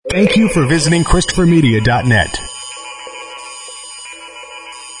Thank you for visiting ChristopherMedia.net.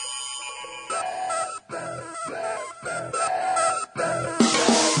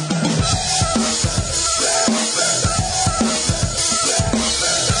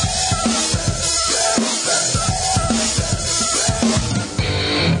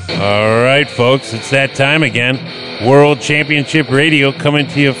 All right, folks, it's that time again. World Championship Radio coming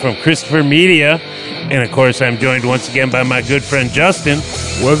to you from Christopher Media. And, of course, I'm joined once again by my good friend Justin.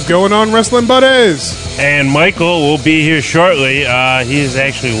 What's going on, wrestling buddies? And Michael will be here shortly. He is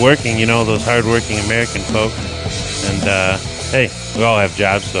actually working, you know, those hardworking American folks. And, hey, we all have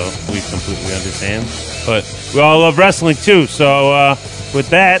jobs, so we completely understand. But we all love wrestling, too. So, with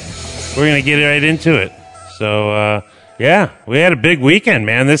that, we're going to get right into it. So, yeah, we had a big weekend,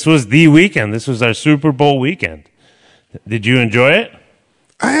 man. This was the weekend. This was our Super Bowl weekend. Did you enjoy it?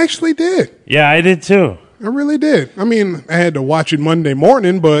 I actually did. Yeah, I did too. I really did. I mean, I had to watch it Monday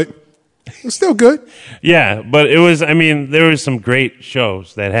morning, but it's still good. Yeah, but it was, I mean, there was some great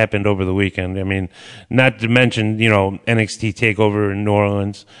shows that happened over the weekend. I mean, not to mention, you know, NXT TakeOver in New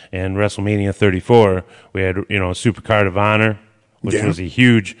Orleans and WrestleMania 34. We had, you know, Supercard of Honor, which was a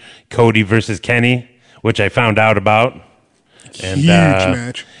huge Cody versus Kenny, which I found out about. And, huge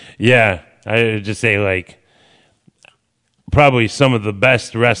match. Yeah, I would just say, like, probably some of the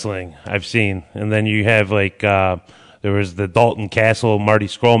best wrestling I've seen. And then you have, like, there was the Dalton Castle Marty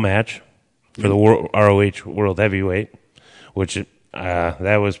Scurll match for the ROH World Heavyweight, which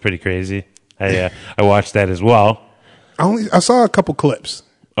that was pretty crazy. I watched that as well. I saw a couple clips.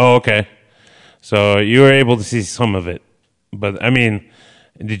 Oh, okay. So you were able to see some of it. But, I mean,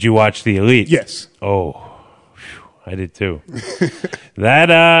 did you watch The Elite? Yes. Oh, I did too.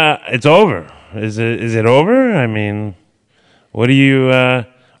 That it's over. Is it over? I mean, what do you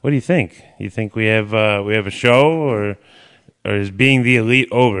think? You think we have a show, or is Being the Elite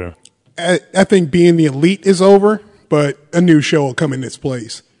over? I think Being the Elite is over, but a new show will come in its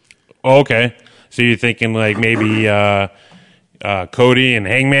place. Oh, okay. So you're thinking like maybe Cody and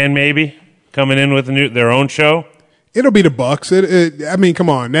Hangman maybe coming in with their own show? It'll be the Bucks. I mean, come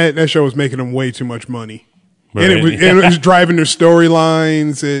on, that show was making them way too much money. Right. And it was driving their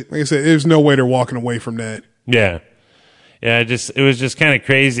storylines. Like I said, there's no way they're walking away from that. Yeah. Yeah, it was just kind of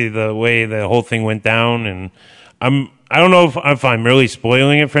crazy the way the whole thing went down, and I don't know if I'm really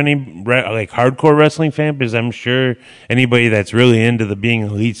spoiling it for any like hardcore wrestling fan, because I'm sure anybody that's really into the Being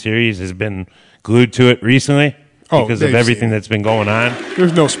Elite series has been glued to it recently because of everything that's been going on.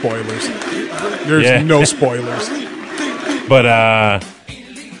 There's no spoilers. There's no spoilers. But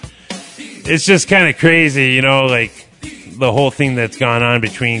it's just kind of crazy, you know, like the whole thing that's gone on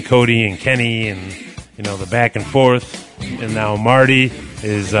between Cody and Kenny, and you know the back and forth. And now Marty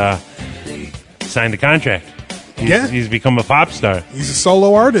is signed a contract. He's become a pop star. He's a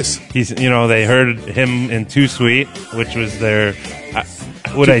solo artist. They heard him in Too Sweet, which was their,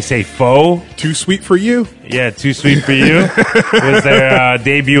 faux? Too Sweet for You? Yeah, Too Sweet for You was their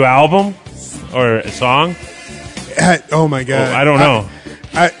debut album or song. Oh my God! I don't know.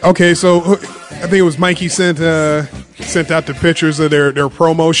 Okay, so I think it was Mikey sent out the pictures of their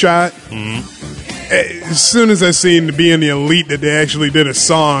promo shot. Mm-hmm. As soon as I seen the Being the Elite that they actually did a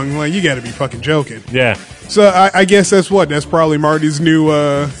song, like, you got to be fucking joking. Yeah. So I guess that's probably Marty's new.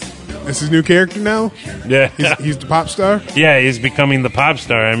 That's his new character now. Yeah. He's the pop star. Yeah, he's becoming the pop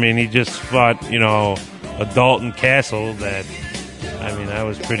star. I mean, he just fought, a Dalton Castle that. I mean, I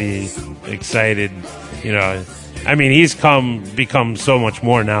was pretty excited. I mean, he's become so much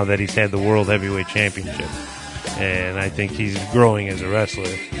more now that he's had the World Heavyweight Championship. And I think he's growing as a wrestler.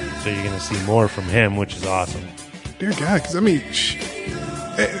 So you're going to see more from him, which is awesome. Dear God, because, I mean,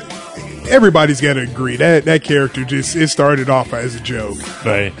 everybody's got to agree that character it started off as a joke.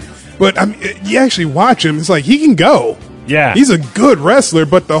 Right. But, I mean, you actually watch him, it's like, he can go. Yeah. He's a good wrestler,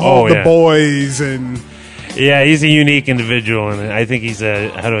 but the boys and... Yeah, he's a unique individual, and I think he's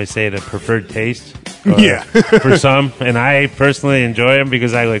a preferred taste. For some. And I personally enjoy him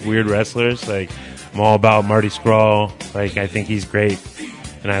because I like weird wrestlers. Like, I'm all about Marty Scurll. Like, I think he's great,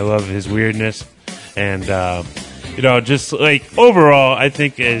 and I love his weirdness. And, just like overall, I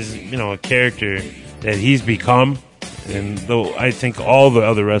think as, a character that he's become, and though I think all the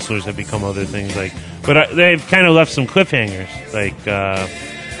other wrestlers have become other things, like, but they've kind of left some cliffhangers. Like,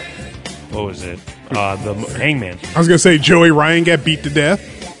 what was it? The Hangman. I was going to say Joey Ryan got beat to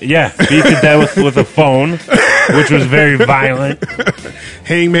death. Yeah, beat to death with a phone, which was very violent.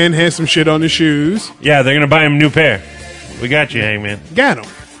 Hangman has some shit on his shoes. Yeah, they're going to buy him a new pair. We got you, Hangman. Got him.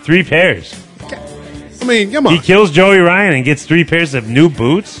 3 pairs. I mean, come on. He kills Joey Ryan and gets 3 pairs of new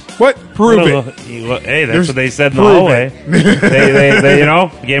boots. What? Prove it. Hey, that's what they said in the hallway. they, you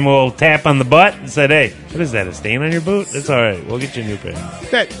know, gave him a little tap on the butt and said, "Hey, what is that? A stain on your boot? It's all right. We'll get you a new pair."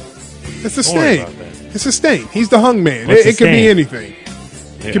 That's a stain. It's a stain. He's the hung man. What's It could be anything.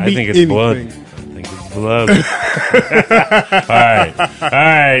 I think it's blood. I think it's blood. All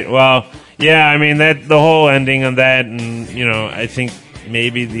right. Well, yeah. I mean that the whole ending of that, and you know, I think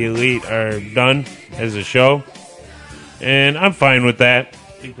maybe the Elite are done as a show, and I'm fine with that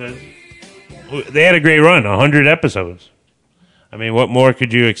because they had a great run, 100 episodes. I mean, what more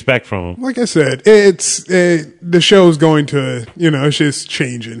could you expect from them? Like I said, it's the show's going to, you know, it's just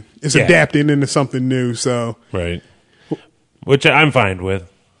changing. It's adapting into something new. So right, which I'm fine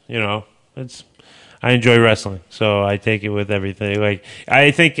with. You know, I enjoy wrestling, so I take it with everything. Like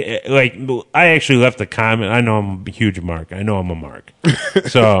I think, like I actually left a comment. I know I'm a huge mark. I know I'm a mark.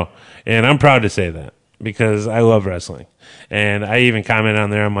 So, and I'm proud to say that because I love wrestling. And I even comment on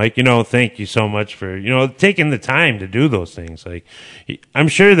there. I'm like, you know, thank you so much for, you know, taking the time to do those things. Like, I'm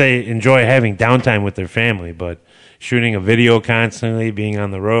sure they enjoy having downtime with their family, but shooting a video constantly, being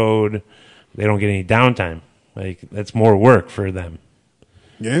on the road, they don't get any downtime. Like, that's more work for them.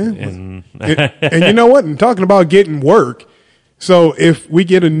 Yeah. And you know what? And talking about getting work, so if we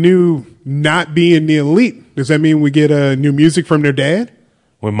get a new not being the Elite, does that mean we get a new music from their dad?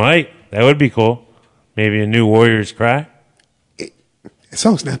 We might. That would be cool. Maybe a new Warriors Cry. The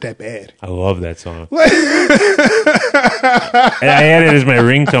song's not that bad. I love that song. I had it as my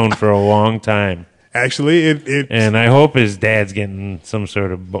ringtone for a long time. Actually, and I hope his dad's getting some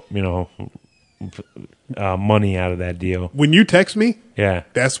sort of, you know, money out of that deal. When you text me, yeah,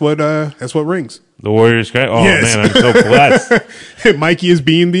 that's what rings. The Warriors Cry. Oh yes. Man, I'm so blessed. Mikey is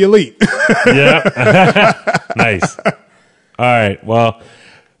being the Elite. Yeah, nice. All right, well.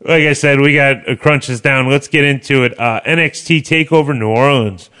 Like I said, we got to crunch this down. Let's get into it. NXT TakeOver New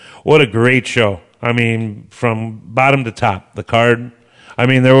Orleans. What a great show. I mean, from bottom to top, the card. I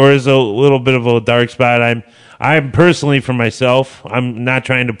mean, there was a little bit of a dark spot. I'm personally, for myself, I'm not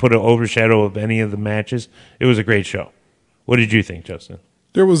trying to put an overshadow of any of the matches. It was a great show. What did you think, Justin?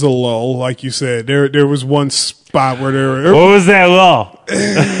 There was a lull, like you said. There was one spot where there were... What was that lull?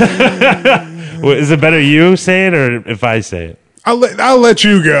 Is it better you say it or if I say it? I'll let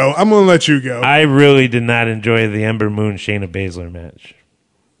you go. I'm going to let you go. I really did not enjoy the Ember Moon Shayna Baszler match.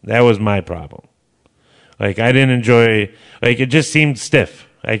 That was my problem. Like, I didn't enjoy... Like, it just seemed stiff.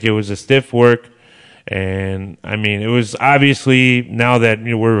 Like, it was a stiff work. And, I mean, it was obviously... Now that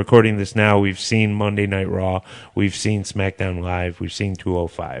we're recording this now, we've seen Monday Night Raw. We've seen SmackDown Live. We've seen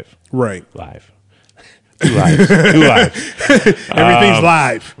 205. Right. Live. Two lives. Everything's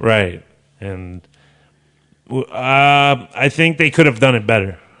live. Right. And... I think they could have done it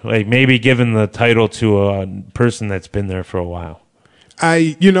better. Like maybe given the title to a person that's been there for a while.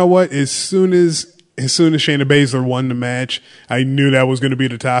 You know what? As soon as Shayna Baszler won the match, I knew that was going to be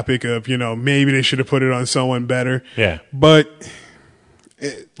the topic of, you know, maybe they should have put it on someone better. Yeah. But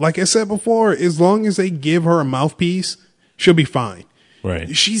like I said before, as long as they give her a mouthpiece, she'll be fine.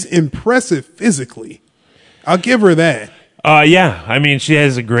 Right. She's impressive physically. I'll give her that. Yeah. I mean, she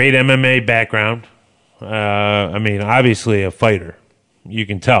has a great MMA background. I mean, obviously a fighter. You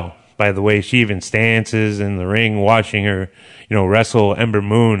can tell by the way she even stances in the ring, watching her, you know, wrestle Ember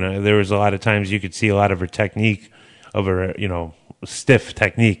Moon. There was a lot of times you could see a lot of her technique, of her, you know, stiff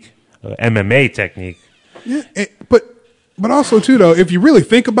technique, MMA technique. Yeah, but also too though, if you really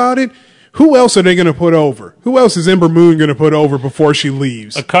think about it, who else are they going to put over? Who else is Ember Moon going to put over before she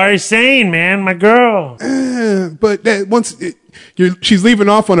leaves? Akari Sane, man, my girl. But that she's leaving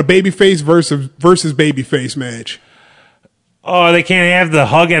off on a babyface versus babyface match. Oh, they can't have the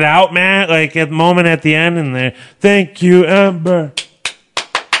hug it out, man. Like at the moment at the end, and they're thank you, Ember.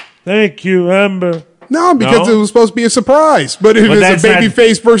 Thank you, Ember. No, because it was supposed to be a surprise. But if it's a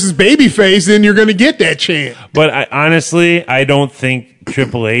babyface versus babyface, then you're going to get that chant. But honestly, I don't think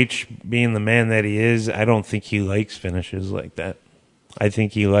Triple H, being the man that he is, I don't think he likes finishes like that. I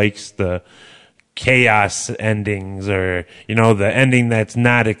think he likes the chaos endings, or, you know, the ending that's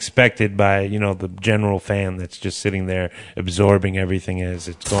not expected by, you know, the general fan that's just sitting there absorbing everything as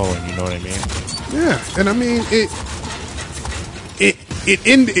it's going. You know what I mean? Yeah, and I mean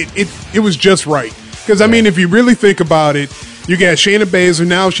it was just right. Because, I mean, if you really think about it, you got Shayna Baszler,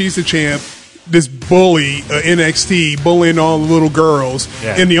 now she's the champ, this bully, NXT, bullying all the little girls.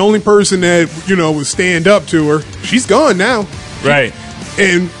 Yeah. And the only person that, you know, would stand up to her, she's gone now. Right.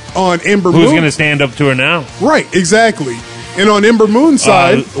 And on Ember Moon. Who's going to stand up to her now? Right, exactly. And on Ember Moon's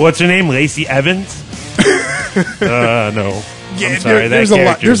side. What's her name? Lacey Evans? No. I'm sorry. There's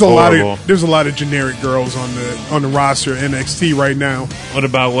a lot of generic girls on the roster of NXT right now. What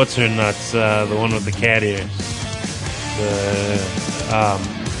about what's her nuts? The one with the cat ears.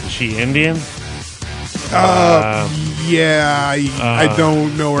 Is she Indian? I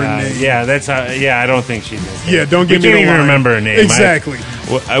don't know her name. Yeah, I don't think she's Indian. Yeah, don't give me. I can't even remember her name. Exactly.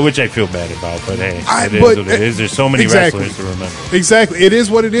 Which I feel bad about, but hey, it is what it is. There's so many wrestlers to remember. Exactly, it is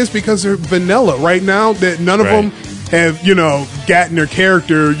what it is because they're vanilla right now. That none of them have gotten their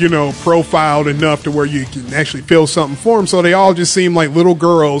character profiled enough to where you can actually feel something for them. So they all just seem like little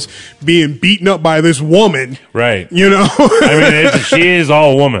girls being beaten up by this woman. Right. I mean, she is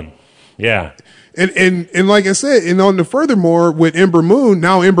all woman. Yeah. And like I said, and on the furthermore with Ember Moon,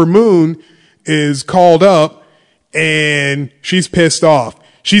 now Ember Moon is called up and she's pissed off.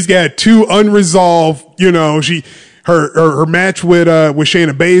 She's got two unresolved, her match with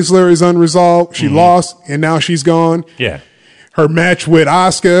Shayna Baszler is unresolved. She lost and now she's gone. Yeah. Her match with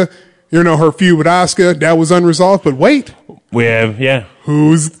Asuka, her feud with Asuka, that was unresolved. But wait. We have,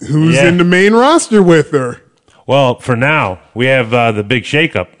 who's in the main roster with her? Well, for now, we have the big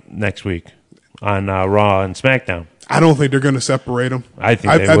shakeup next week on Raw and SmackDown. I don't think they're going to separate them. I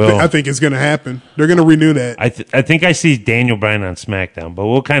think they will. I think it's going to happen. They're going to renew that. I think I see Daniel Bryan on SmackDown, but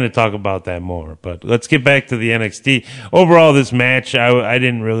we'll kind of talk about that more. But let's get back to the NXT. Overall, this match, I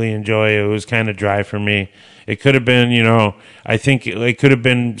didn't really enjoy. It was kind of dry for me. It could have been, I think it could have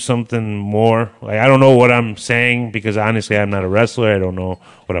been something more. Like, I don't know what I'm saying because honestly, I'm not a wrestler. I don't know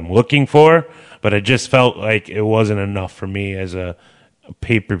what I'm looking for, but it just felt like it wasn't enough for me as a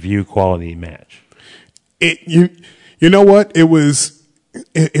pay-per-view quality match. You know what? It was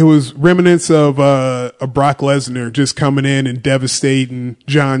remnants of Brock Lesnar just coming in and devastating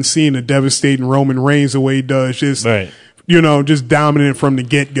John Cena, devastating Roman Reigns the way he does. Just just dominant from the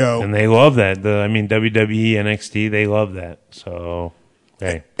get go. And they love that. WWE, NXT, they love that. So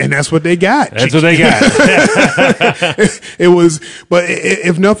hey. And that's what they got. That's what they got. It was, but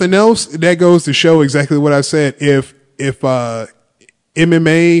if nothing else, that goes to show exactly what I said. If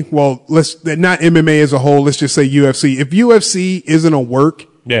MMA, well, not MMA as a whole, let's just say UFC. If UFC isn't a work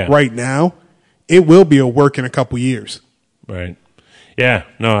right now, it will be a work in a couple years. Right. Yeah,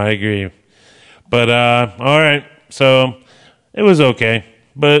 no, I agree. But, all right. So it was okay.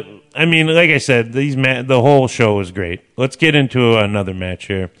 But, I mean, like I said, the whole show was great. Let's get into another match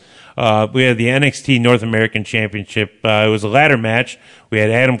here. We had the NXT North American Championship. It was a ladder match. We had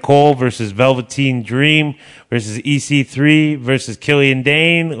Adam Cole versus Velveteen Dream versus EC3 versus Killian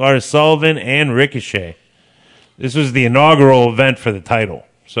Dane, Lars Sullivan, and Ricochet. This was the inaugural event for the title.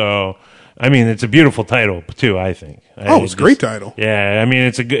 So, I mean, it's a beautiful title, too, I think. It's a great title. Yeah, I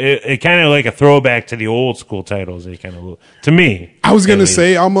mean, it kind of like a throwback to the old school titles. They kind of, to me. I was going to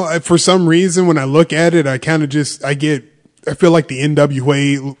say, for some reason, when I look at it, I feel like the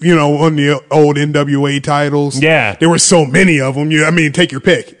NWA, on the old NWA titles. Yeah. There were so many of them. Take your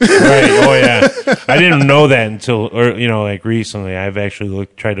pick. Right. Oh, yeah. I didn't know that until, recently. I've actually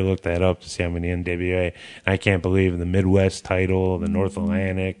tried to look that up to see how many NWA. I can't believe the Midwest title, the North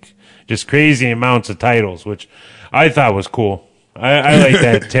Atlantic, just crazy amounts of titles, which I thought was cool. I like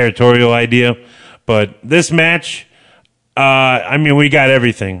that territorial idea. But this match, we got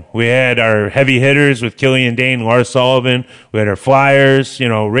everything. We had our heavy hitters with Killian Dane, Lars Sullivan. We had our flyers,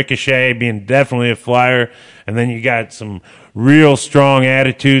 Ricochet being definitely a flyer. And then you got some real strong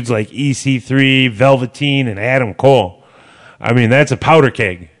attitudes like EC3, Velveteen, and Adam Cole. I mean, that's a powder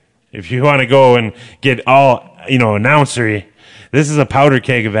keg. If you want to go and get all, announcery, this is a powder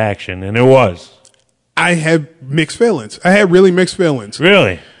keg of action, and it was. I had mixed feelings. I had really mixed feelings.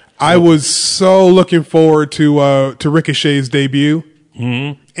 Really? I was so looking forward to Ricochet's debut,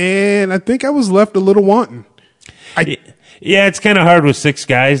 and I think I was left a little wanting. Yeah, it's kind of hard with 6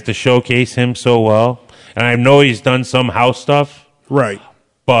 guys to showcase him so well, and I know he's done some house stuff, right?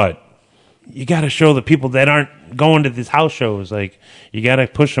 But you got to show the people that aren't going to these house shows, like you got to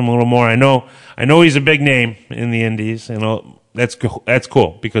push him a little more. I know he's a big name in the indies, and that's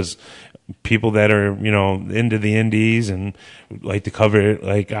cool because people that are, into the indies and like to cover it,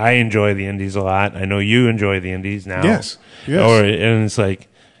 like I enjoy the indies a lot. I know you enjoy the indies now. Yes. And it's like,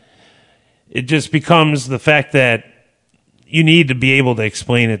 it just becomes the fact that you need to be able to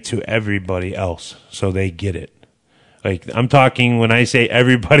explain it to everybody else so they get it. Like, I'm talking when I say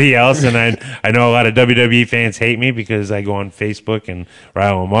everybody else, and I know a lot of WWE fans hate me because I go on Facebook and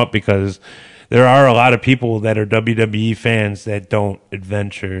rile them up because there are a lot of people that are WWE fans that don't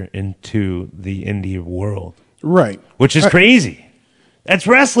adventure into the indie world. Right. Which is crazy. That's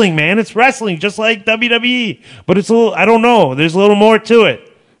wrestling, man. It's wrestling just like WWE. But it's a little, I don't know. There's a little more to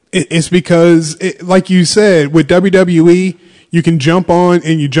it. It's because, like you said, with WWE, you can jump on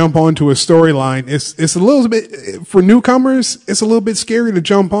and you jump onto a storyline. It's a little bit, for newcomers, it's a little bit scary to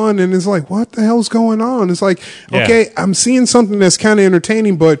jump on, and it's like, what the hell's going on? It's like, okay, I'm seeing something that's kind of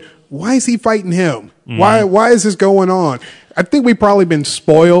entertaining, but why is he fighting him? Why is this going on? I think we've probably been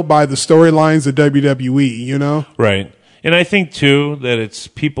spoiled by the storylines of WWE, you know? Right. And I think, too, that it's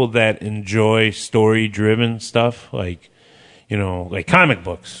people that enjoy story-driven stuff, like, you know, like comic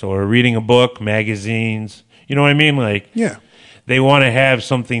books or reading a book, magazines. You know what I mean? Like, yeah, they want to have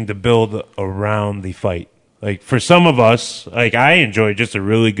something to build around the fight. Like, for some of us, like, I enjoy just a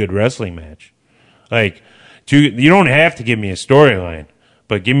really good wrestling match. Like, you don't have to give me a storyline,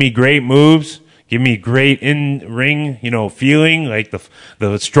 but give me great moves, give me great in-ring, you know, feeling, like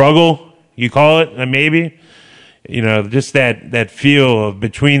the struggle, you call it, maybe. You know, just that feel of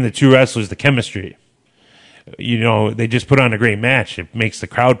between the two wrestlers, the chemistry. You know, they just put on a great match. It makes the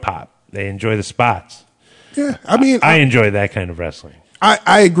crowd pop. They enjoy the spots. Yeah, I mean, I enjoy that kind of wrestling.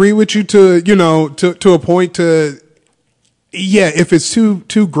 I agree with you to a point. If it's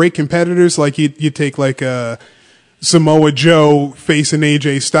two great competitors, like you take like Samoa Joe facing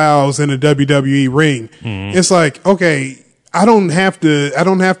AJ Styles in a WWE ring. Mm-hmm. It's like, okay, I don't have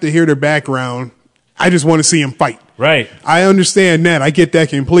to hear their background. I just want to see him fight. Right. I understand that. I get that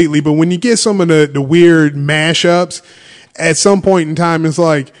completely. But when you get some of the weird mashups, at some point in time, it's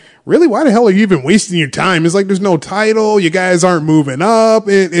like, really, why the hell are you even wasting your time? It's like there's no title. You guys aren't moving up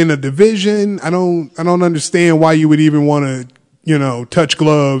in a division. I don't understand why you would even want to, you know, touch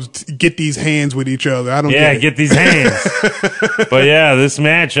gloves, get these hands with each other. I don't. Yeah, get these hands. But yeah, this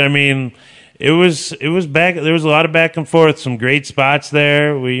match, I mean, it was back. There was a lot of back and forth. Some great spots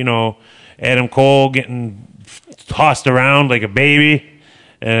there. Adam Cole getting tossed around like a baby.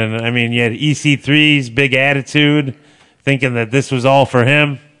 And, I mean, you had EC3's big attitude, thinking that this was all for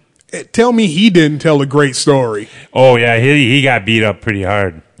him. Tell me he didn't tell a great story. Oh, yeah, he got beat up pretty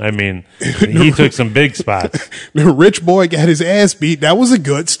hard. I mean, he took some big spots. The rich boy got his ass beat. That was a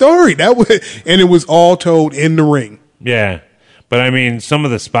good story. And it was all told in the ring. Yeah. But, I mean, some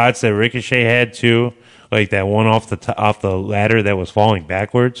of the spots that Ricochet had, too, like that one off the ladder that was falling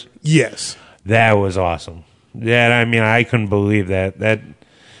backwards. Yes. That was awesome. Yeah, I mean, I couldn't believe that.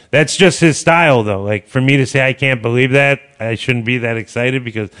 That's just his style, though. Like, for me to say I can't believe that, I shouldn't be that excited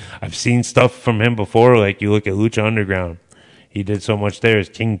because I've seen stuff from him before. Like, you look at Lucha Underground. He did so much there as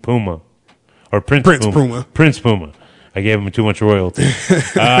King Puma. Or Prince Puma. Prince Puma. I gave him too much royalty.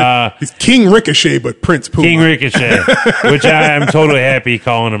 He's King Ricochet, but Prince Puma. King Ricochet, which I'm totally happy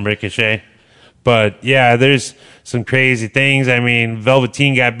calling him Ricochet. But, yeah, there's some crazy things. I mean,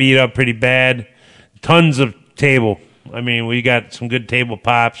 Velveteen got beat up pretty bad. Tons of table. I mean, we got some good table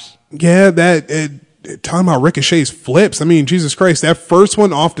pops. Yeah, talking about Ricochet's flips. I mean, Jesus Christ, that first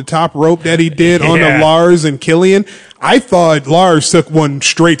one off the top rope that he did on the Lars and Killian, I thought Lars took one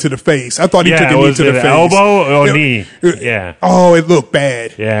straight to the face. I thought he took a knee to the face. Elbow or knee? Yeah. Oh, it looked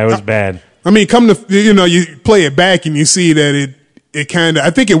bad. Yeah, it was bad. I mean, you play it back and you see that it kind of,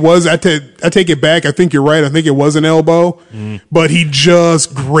 I think it was, I take it back. I think you're right. I think it was an elbow, but he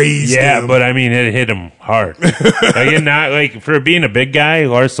just grazed him. Yeah, but I mean, it hit him hard. Like for being a big guy,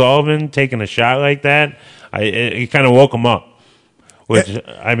 Lars Sullivan taking a shot like that, it kind of woke him up. Which,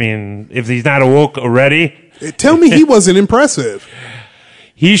 I mean, if he's not awoke already. Tell me he wasn't impressive.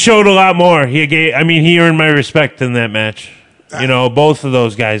 He showed a lot more. He earned my respect in that match. You know, both of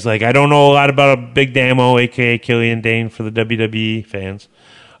those guys. Like, I don't know a lot about Big Damo, a.k.a. Killian Dane, for the WWE fans.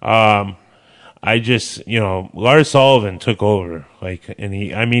 I just, Lars Sullivan took over. Like,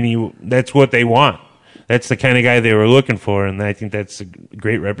 and that's what they want. That's the kind of guy they were looking for, and I think that's a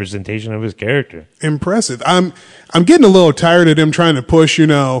great representation of his character. Impressive. I'm getting a little tired of them trying to push,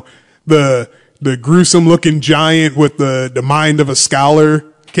 the gruesome looking giant with the mind of a scholar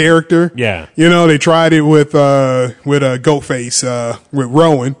character. Yeah. They tried it with Goatface, with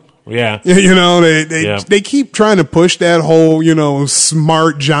Rowan. Yeah. They keep trying to push that whole,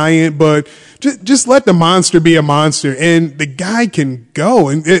 smart giant, but just let the monster be a monster, and the guy can go.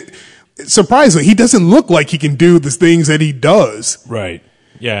 And surprisingly, he doesn't look like he can do the things that he does. Right.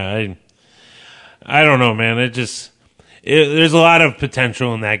 Yeah. I don't know, man. There's a lot of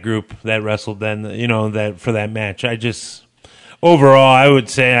potential in that group that wrestled then, that for that match. Overall, I would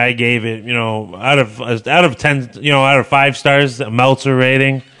say I gave it, out of 10, out of 5 stars, a Meltzer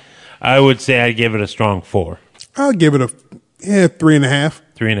rating, I would say I'd give it a strong 4. I'll give it a 3.5.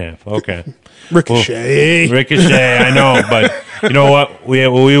 3.5. Okay. Ricochet. Well, Ricochet, I know, but you know what? We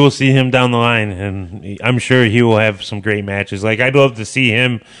will see him down the line, and I'm sure he will have some great matches. Like, I'd love to see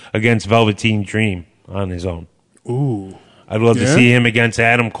him against Velveteen Dream on his own. Ooh. I'd love to see him against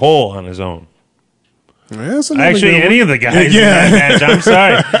Adam Cole on his own. Actually, any of the guys in that match. I'm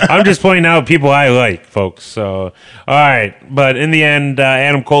sorry. I'm just pointing out people I like, folks. So, all right. But in the end,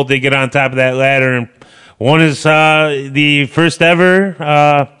 Adam Cole did get on top of that ladder and won his the first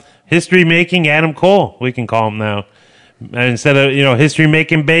ever history-making Adam Cole, we can call him now. Instead of,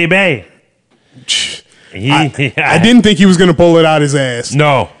 history-making Bay. I didn't think he was going to pull it out his ass.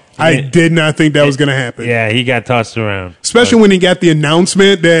 No. I did not think that was going to happen. Yeah, he got tossed around. Especially when he got the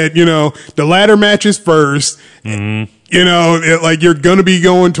announcement that, the ladder match is first. Mm-hmm. You're going to be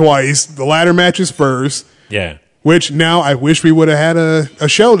going twice. The ladder match is first. Yeah. Which now I wish we would have had a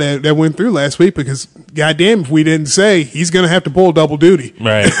show that went through last week because, goddamn, if we didn't say, he's going to have to pull double duty.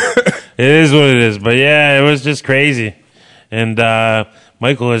 Right. It is what it is. But, yeah, it was just crazy. And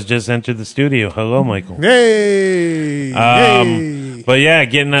Michael has just entered the studio. Hello, Michael. Hey. But yeah,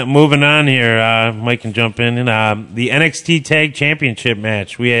 moving on here. Mike can jump in. The NXT Tag Championship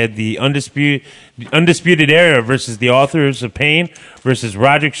match. We had the Undisputed Era versus the Authors of Pain versus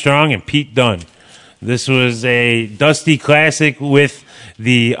Roderick Strong and Pete Dunne. This was a Dusty Classic with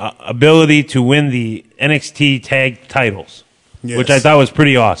the ability to win the NXT Tag titles, which I thought was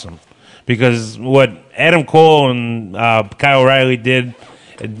pretty awesome. Because what Adam Cole and Kyle O'Reilly did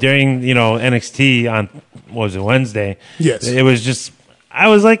during NXT on Wednesday? Yes, it was just. I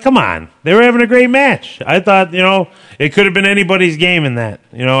was like, come on, they were having a great match. I thought it could have been anybody's game in that.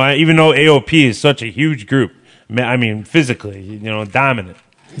 Even though AOP is such a huge group, I mean physically, dominant.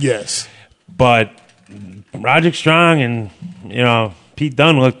 Yes, but Roderick Strong and Pete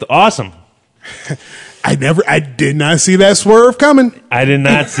Dunne looked awesome. I did not see that swerve coming. I did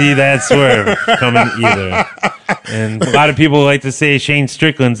not see that swerve coming either. And a lot of people like to say Shane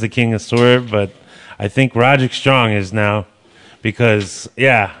Strickland's the king of swerve, but I think Roderick Strong is now because,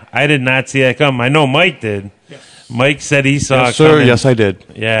 I did not see that coming. I know Mike did. Yes. Mike said he saw it coming. Yes, I did.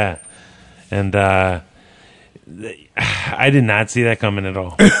 Yeah. And I did not see that coming at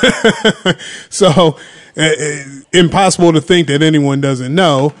all. So, impossible to think that anyone doesn't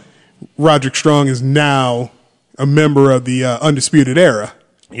know. Roderick Strong is now a member of the Undisputed Era.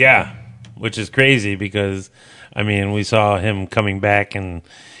 Yeah, which is crazy because, we saw him coming back and,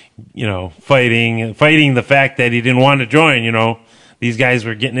 fighting the fact that he didn't want to join. These guys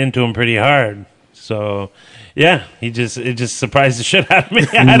were getting into him pretty hard. So, yeah, it just surprised the shit out of me.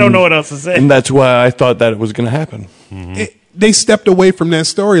 I don't know what else to say. And that's why I thought that it was going to happen. Mm-hmm. They stepped away from that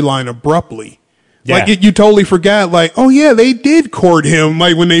storyline abruptly. Yeah. Like, you totally forgot, they did court him,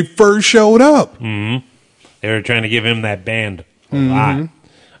 when they first showed up. Mm-hmm. They were trying to give him that band a lot.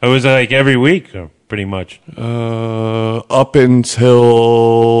 It was every week, pretty much. Up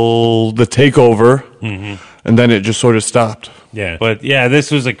until the takeover, and then it just sort of stopped. Yeah. But,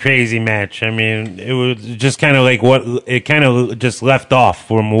 this was a crazy match. It was just kind of it kind of just left off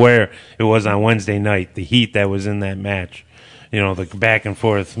from where it was on Wednesday night, the heat that was in that match. The back and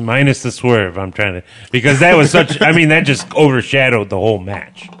forth, minus the swerve. Because that was that just overshadowed the whole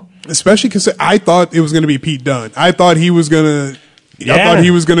match. Especially because I thought it was going to be Pete Dunne. I thought he was going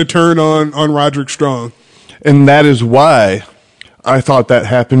to turn on Roderick Strong. And that is why I thought that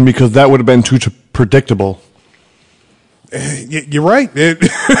happened, because that would have been too predictable. You're right.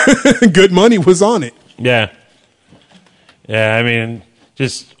 Good money was on it. Yeah. Yeah,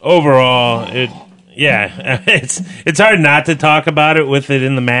 just overall, it's hard not to talk about it with it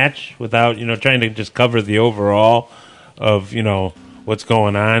in the match without trying to just cover the overall of what's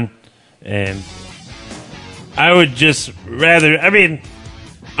going on. And I would just rather.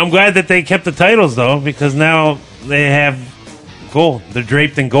 I'm glad that they kept the titles though, because now they have gold. They're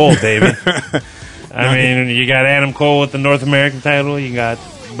draped in gold, baby. You got Adam Cole with the North American title. You got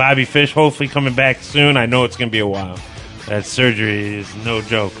Bobby Fish hopefully coming back soon. I know it's going to be a while. That surgery is no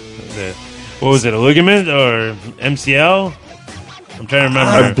joke. What was it, a ligament or MCL? I'm trying to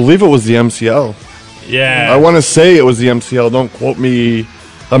remember. I believe it was the MCL. Yeah. I want to say it was the MCL. Don't quote me.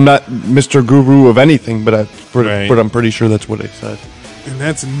 I'm not Mr. Guru of anything, but I'm pretty sure that's what I said. And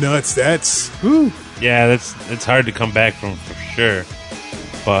that's nuts. That's... Whew. Yeah, it's hard to come back from for sure.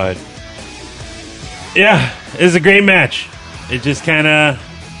 But, it was a great match. It just kind of...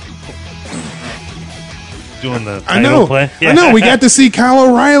 doing the title play. Yeah. I know. We got to see Kyle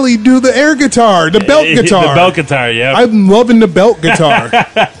O'Reilly do the air guitar, the belt guitar. The belt guitar, yeah. I'm loving the belt guitar.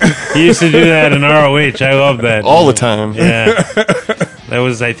 He used to do that in ROH. I love that. All the time. Yeah. That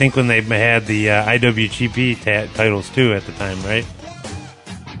was, I think, when they had the IWGP titles, too, at the time, right?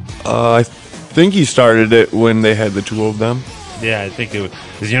 I think he started it when they had the two of them. Yeah, I think it was.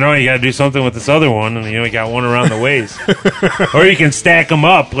 Because, you got to do something with this other one, and, you got one around the waist. Or you can stack them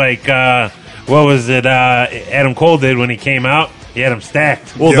up like... what was it Adam Cole did when he came out? He had him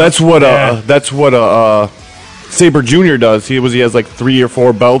stacked. Well, that's what Sabre Jr. does. He has like 3 or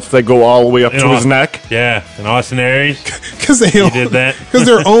 4 belts that go all the way up to his neck. Yeah, and Austin Aries. Because they did that. Because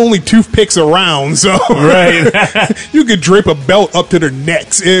there are only toothpicks around, so right, you could drape a belt up to their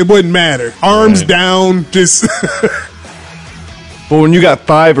necks. It wouldn't matter. Arms down, just. But when you got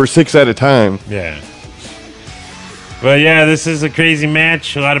 5 or 6 at a time, yeah. But yeah, this is a crazy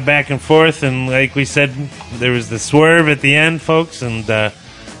match. A lot of back and forth, and like we said, there was the swerve at the end, folks, and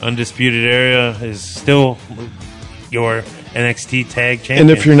Undisputed Era is still your NXT Tag Champion. And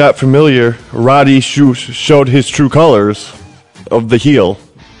if you're not familiar, Roddy showed his true colors of the heel.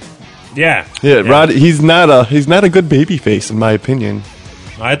 Yeah. Roddy, he's not a good babyface in my opinion.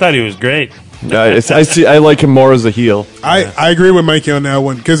 I thought he was great. I like him more as a heel. I agree with Mikey on that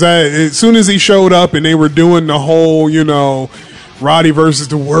one because as soon as he showed up and they were doing the whole, Roddy versus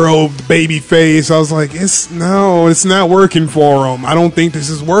the world baby face, I was like, it's not working for him. I don't think this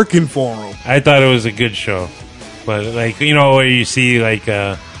is working for him. I thought it was a good show, but where you see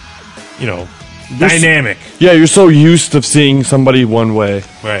dynamic. Yeah, you're so used to seeing somebody one way.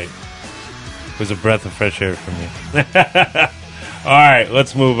 Right. It was a breath of fresh air for me. All right,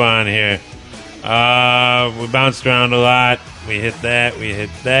 let's move on here. We bounced around a lot. We hit that.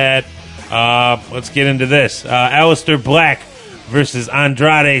 Let's get into this. Aleister Black versus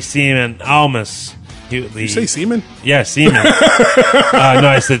Andrade Cien Almas. Did you say Seaman? Yeah, Seaman. No,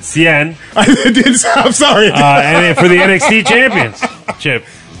 I said Cien. I'm sorry. And for the NXT Championship.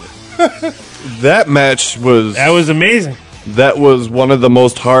 That match was amazing. That was one of the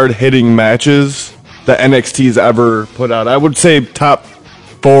most hard-hitting matches that NXT's ever put out. I would say top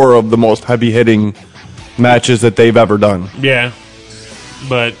 4 of the most heavy-hitting matches that they've ever done. Yeah.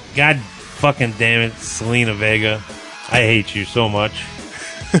 But God fucking damn it, Selena Vega. I hate you so much.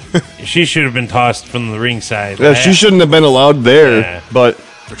 She should have been tossed from the ringside. Yeah, she shouldn't have been allowed there, but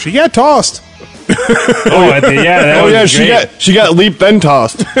she got tossed. She got leaped then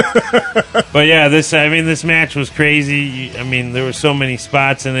tossed. But yeah, this match was crazy. There were so many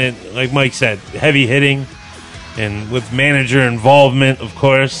spots in it. Like Mike said, heavy hitting, and with manager involvement, of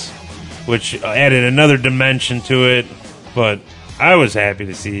course, which added another dimension to it. But I was happy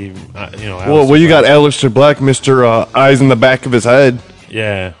to see, you got Aleister Black, Mr. Eyes in the back of his head.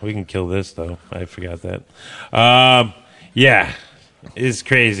 Yeah, we can kill this, though. I forgot that. Yeah, it's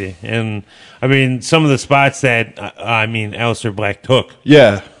crazy. And, some of the spots that, Aleister Black took.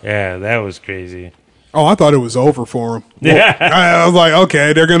 Yeah. Yeah, that was crazy. Oh, I thought it was over for him. Yeah. I was like,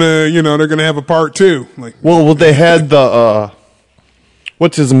 okay, they're gonna have a part 2. Well, they had the,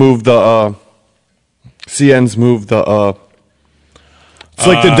 what's his move? The, CN's move, it's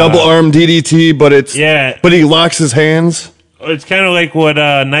like the double arm DDT, but he locks his hands. It's kind of like what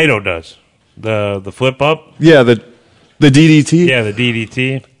Naito does, the flip up. Yeah, the DDT. Yeah, the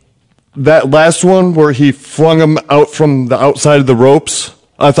DDT. That last one where he flung him out from the outside of the ropes,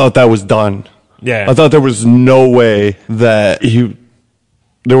 I thought that was done. Yeah, I thought there was no way that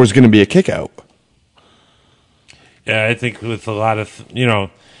there was going to be a kick out. Yeah, I think with a lot of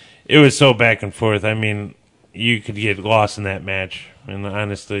it was so back and forth. You could get lost in that match, and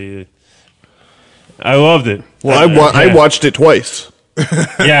honestly, I loved it. Well, I watched it twice.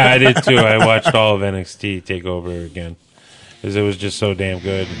 Yeah, I did too. I watched all of NXT TakeOver again because it was just so damn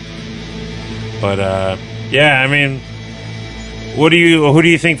good. But who do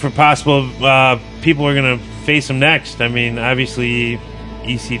you think for possible people are going to face him next? Obviously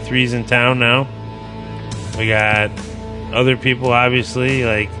EC3's in town now. We got other people, obviously,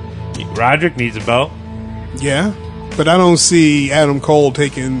 like Roderick needs a belt. Yeah. But I don't see Adam Cole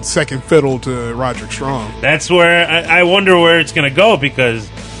taking second fiddle to Roderick Strong. That's where I wonder where it's going to go, because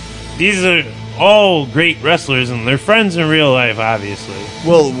these are all great wrestlers and they're friends in real life, obviously.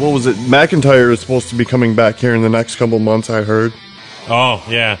 Well, what was it? McIntyre is supposed to be coming back here in the next couple months, I heard. Oh,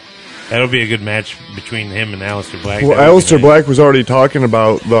 yeah. That'll be a good match between him and Aleister Black. Well, Aleister Black was already talking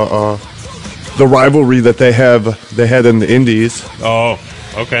about the rivalry that they had in the Indies. Oh,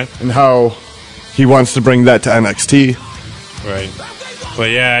 okay. And how he wants to bring that to NXT. Right.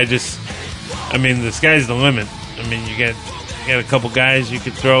 But yeah, the sky's the limit. You got a couple guys you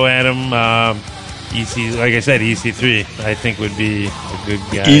could throw at him. Like I said, EC3 I think would be a good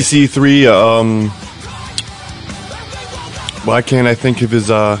guy. EC3, why can't I think of his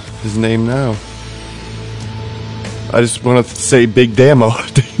name now? I just want to say Big Damo.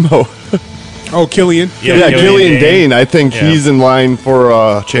 Oh, Killian. Yeah, Killian Dane. I think he's in line for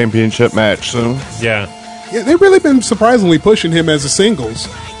a championship match soon. Yeah, they've really been surprisingly pushing him as a singles.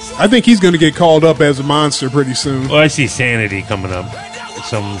 I think he's going to get called up as a monster pretty soon. Well, I see Sanity coming up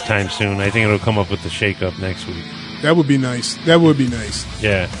sometime soon. I think it'll come up with the shake-up next week. That would be nice. That would be nice.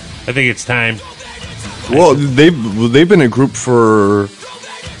 Yeah, I think it's time. Well, they've been a group for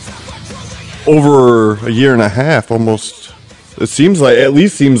over a year and a half, almost. It seems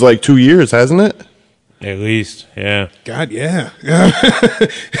like 2 years, hasn't it? At least, yeah. God, yeah.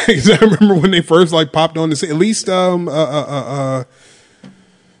 Because I remember when they first popped on the scene. At least,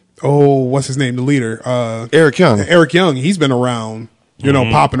 what's his name? The leader, Eric Young. Eric Young. He's been around,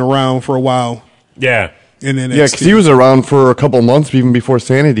 popping around for a while. Yeah. And then because he was around for a couple months even before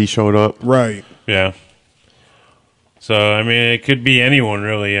Sanity showed up. Right. Yeah. So, I mean, it could be anyone,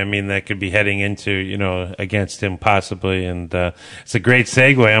 really. I mean, that could be heading into, against him possibly. And it's a great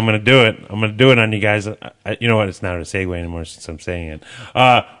segue. I'm going to do it. I'm going to do it on you guys. You know what? It's not a segue anymore since I'm saying it.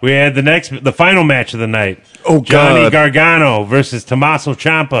 We had the final match of the night. Oh, God. Johnny Gargano versus Tommaso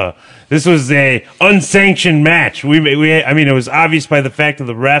Ciampa. This was a unsanctioned match. It was obvious by the fact of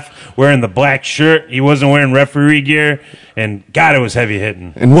the ref wearing the black shirt. He wasn't wearing referee gear. And, God, it was heavy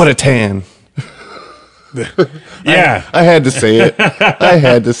hitting. And what a tan. Yeah, I had to say it.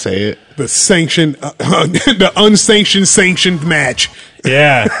 The sanctioned, the unsanctioned sanctioned match.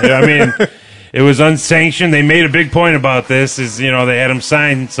 Yeah, I mean, it was unsanctioned. They made a big point about this. They had him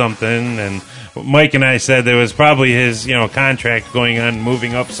sign something, and Mike and I said there was probably his contract going on,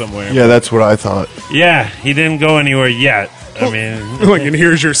 moving up somewhere. Yeah, that's what I thought. Yeah, he didn't go anywhere yet. I mean, and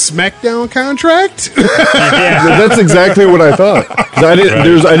here's your SmackDown contract. Yeah. That's exactly what I thought. I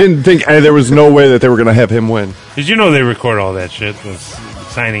didn't think there was no way that they were going to have him win. Because they record all that shit with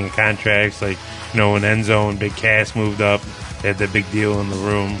signing contracts. Like when Enzo and Big Cass moved up, they had that big deal in the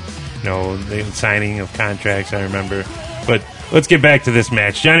room. The signing of contracts. I remember. But let's get back to this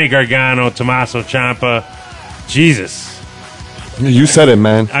match: Johnny Gargano, Tommaso Ciampa. Jesus, you said it,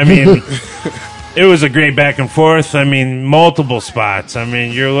 man. I mean. It was a great back and forth. I mean, multiple spots. I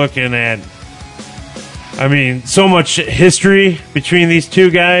mean, you're looking at, so much history between these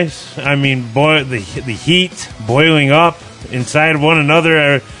two guys. I mean, the heat boiling up inside of one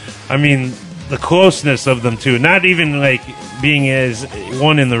another. The closeness of them two. Not even being as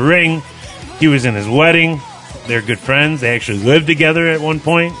one in the ring. He was in his wedding. They're good friends. They actually lived together at one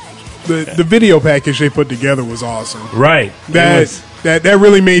point. The video package they put together was awesome. Right. That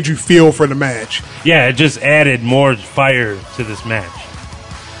really made you feel for the match. Yeah, it just added more fire to this match.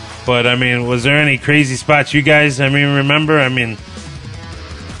 But, was there any crazy spots you guys, remember?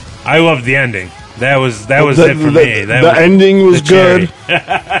 I loved the ending. That was it for me. The ending was good.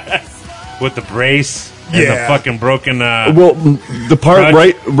 With the brace and the fucking broken... the part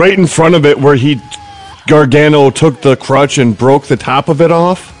right in front of it where Gargano took the crutch and broke the top of it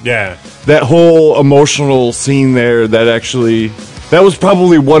off. Yeah. That whole emotional scene there, that was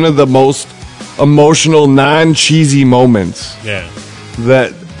probably one of the most emotional, non-cheesy moments. Yeah.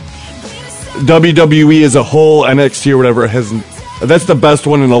 That WWE as a whole, NXT or whatever, hasn't. That's the best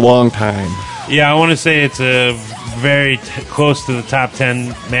one in a long time. Yeah, I want to say it's a very close to the top 10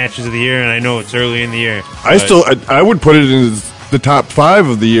 matches of the year, and I know it's early in the year. I would put it in the top 5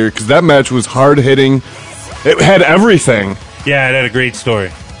 of the year because that match was hard hitting. It had everything. Yeah, it had a great story.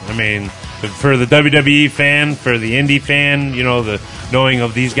 For the WWE fan, for the indie fan, the knowing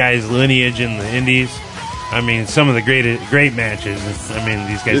of these guys' lineage in the indies. Some of the great matches.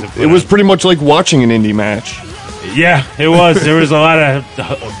 These guys have put it was pretty much like watching an indie match. Yeah, it was. There was a lot of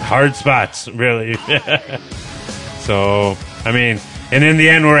hard spots, really. So, and in the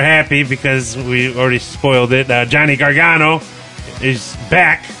end, we're happy because we already spoiled it. Johnny Gargano is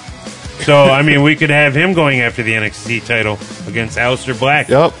back. So, we could have him going after the NXT title against Aleister Black.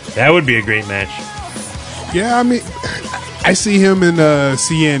 Yep. That would be a great match. Yeah, I see him and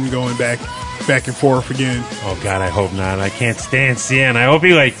CN going back and forth again. Oh, God, I hope not. I can't stand CN. I hope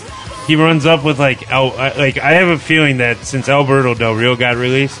he runs up with, I have a feeling that since Alberto Del Rio got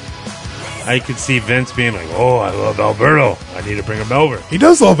released, I could see Vince being like, oh, I love Alberto. I need to bring him over. He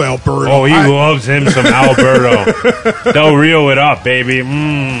does love Alberto. Oh, he loves him some Alberto. Del Rio it up, baby.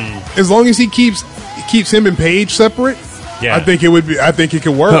 As long as he keeps him and Paige separate, yeah. I think it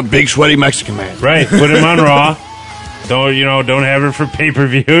could work. A big sweaty Mexican man. Right. Put him on Raw. Don't have her for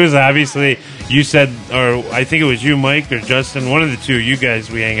pay-per-views. Obviously, you said, or I think it was you, Mike, or Justin, one of the two, you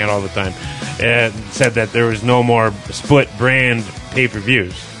guys, we hang out all the time, said that there was no more split brand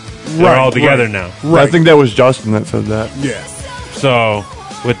pay-per-views. They're all together now. Right. I think that was Justin that said that. Yeah. So,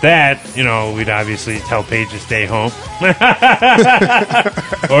 with that, we'd obviously tell Paige to stay home.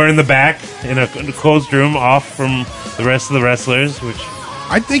 Or in the back, in a closed room, off from the rest of the wrestlers, which...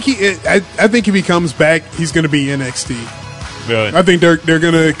 I think if he comes back, he's going to be NXT. Really? I think they're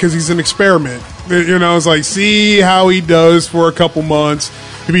going to, because he's an experiment. It's see how he does for a couple months.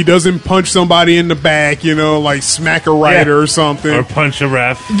 if he doesn't punch somebody in the back, like smack a writer or something, or punch a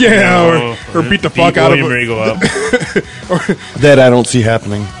ref, or beat the fuck out of him. That I don't see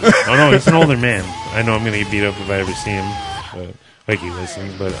happening. Oh no, he's an older man. I know I'm going to get beat up if I ever see him. Like he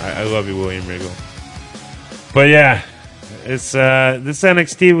listens, but I love you, William Regal. But yeah, it's this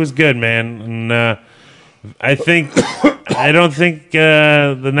NXT was good, man, and I don't think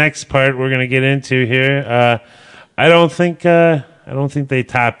the next part we're gonna get into here. I don't think they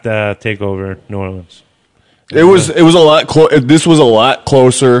topped Takeover New Orleans. It was a lot. This was a lot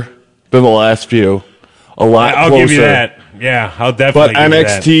closer than the last few. I'll closer. give you that. Yeah, I'll definitely. But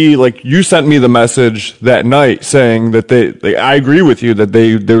NXT, like you sent me the message that night saying that I agree with you that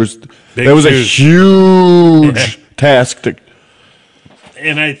there was a huge task to.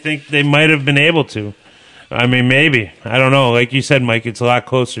 And I think they might have been able to. I mean, maybe. I don't know. Like you said, Mike, it's a lot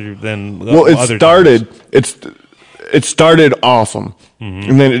closer than other times. It started awesome,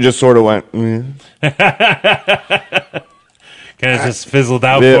 and then it just sort of went. Kind of just fizzled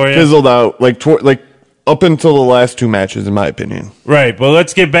out for you. Fizzled out like up until the last two matches, in my opinion. Right, but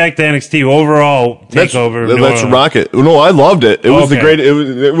let's get back to NXT overall takeover. Let's rock it. No, I loved it. It was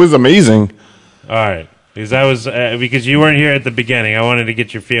It was amazing. All right. Because you weren't here at the beginning, I wanted to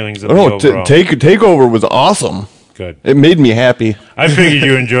get your feelings of the overall. Takeover was awesome. Good. It made me happy. I figured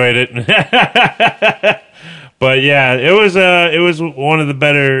you enjoyed it. But yeah, it was one of the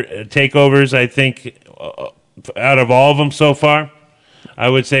better takeovers, I think, out of all of them so far. I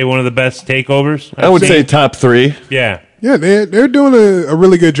would say one of the best takeovers. I would say top 3. Yeah. Yeah, they're doing a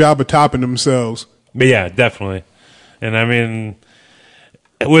really good job of topping themselves. But yeah, definitely. And I mean,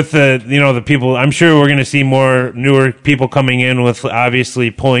 with the people, I'm sure we're going to see more newer people coming in with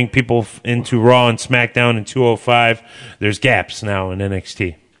obviously pulling people into Raw and SmackDown in 205. There's gaps now in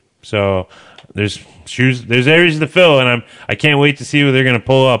NXT. So there's areas to fill, and I can't wait to see what they're going to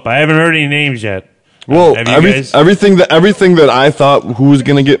pull up. I haven't heard any names yet. Well, everything that I thought who was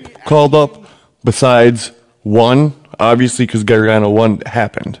going to get called up, besides one, obviously because Gargano won,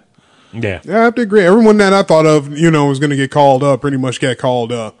 happened. Yeah, I have to agree. Everyone that I thought of, was going to get called up, pretty much got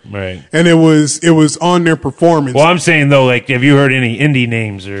called up. Right, and it was on their performance. Well, I'm saying though, like, have you heard any indie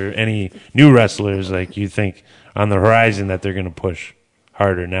names or any new wrestlers like you think on the horizon that they're going to push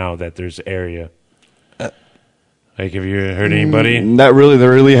harder now that there's area? Like, have you heard anybody? Not really.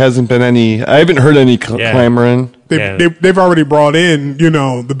 There really hasn't been any. I haven't heard any clamoring. They've already brought in,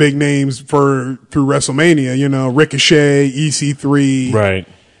 the big names through WrestleMania. Ricochet, EC3. Right.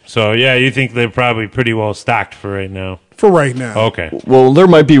 So yeah, you think they're probably pretty well stocked for right now. For right now. Okay. Well, there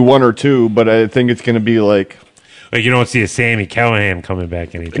might be one or two, but I think it's going to be like you don't see a Sami Callihan coming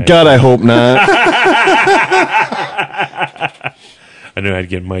back anytime. God, I hope not. I knew I'd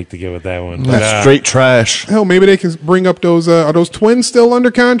get Mike to get with that one. That's straight trash. Hell, maybe they can bring up those. Are those twins still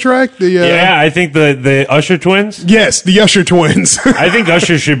under contract? Yeah, I think the Usher twins. Yes, the Usher twins. I think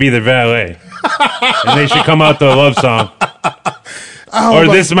Usher should be their valet, and they should come out to a love song.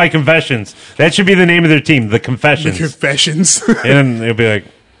 This is my confessions. That should be the name of their team, the Confessions. The Confessions. And they'll be like,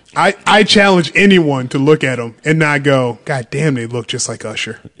 I challenge anyone to look at them and not go, God damn, they look just like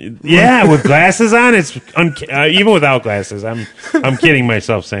Usher. Yeah, with glasses on, it's even without glasses. I'm kidding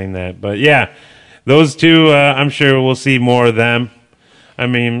myself saying that, but yeah, those two. I'm sure we'll see more of them. I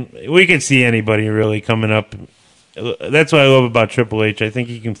mean, we could see anybody really coming up. That's what I love about Triple H. I think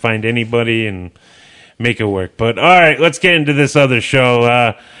he can find anybody and make it work. But all right, let's get into this other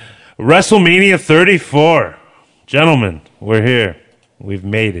show. WrestleMania 34. Gentlemen, we're here. We've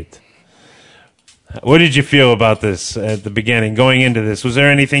made it. What did you feel about this at the beginning, going into this? Was there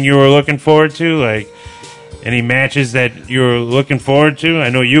anything you were looking forward to? Like, any matches that you were looking forward to?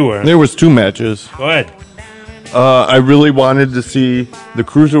 I know you were. There was 2 matches. Go ahead. I really wanted to see the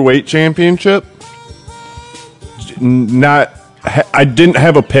Cruiserweight Championship. I didn't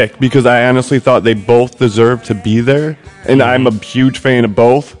have a pick because I honestly thought they both deserved to be there. And I'm a huge fan of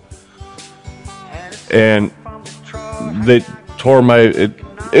both. And they tore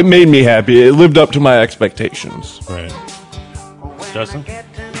it made me happy. It lived up to my expectations. Right. Justin?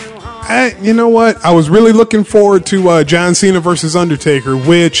 You know what? I was really looking forward to John Cena versus Undertaker,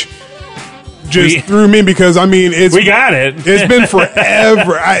 which just threw me because, we got it. It's been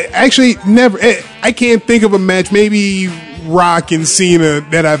forever. I actually never... I can't think of a match, maybe Rock and Cena,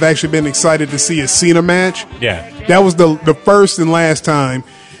 that I've actually been excited to see a Cena match. Yeah. That was the first and last time.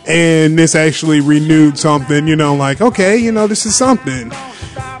 And this actually renewed something, okay, this is something.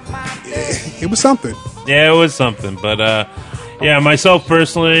 It was something. Yeah, it was something. But, myself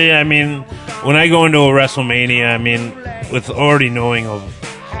personally, when I go into a WrestleMania, with already knowing of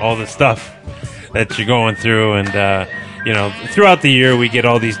all the stuff that you're going through and, throughout the year we get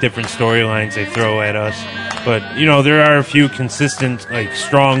all these different storylines they throw at us. But, there are a few consistent,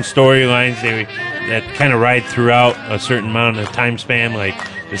 strong storylines that kind of ride throughout a certain amount of time span, like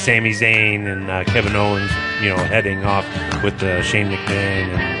the Sami Zayn and Kevin Owens, heading off with Shane McMahon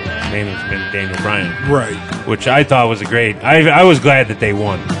and management Daniel Bryan. Right. Which I thought was a great... I was glad that they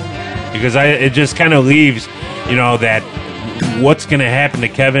won. Because it just kind of leaves, that what's going to happen to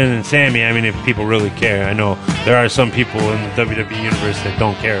Kevin and Sami. I mean, if people really care. I know there are some people in the WWE universe that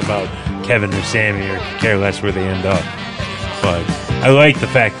don't care about Kevin or Sami or care less where they end up. But I like the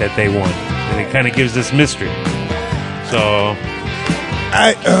fact that they won. And it kind of gives this mystery. So...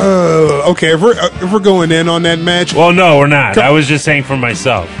 okay, if we're going in on that match... Well, no, we're not. I was just saying for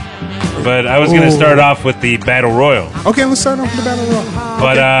myself. But I was going to start off with the Battle Royal. Okay, let's start off with the Battle Royal.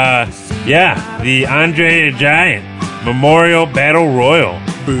 But, the Andre the Giant Memorial Battle Royal.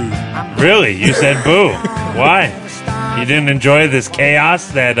 Boo. Really? You said boo. Why? You didn't enjoy this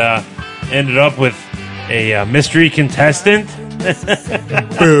chaos that ended up with a mystery contestant?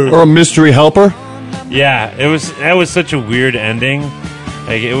 Boo. Or a mystery helper? Yeah, that was such a weird ending.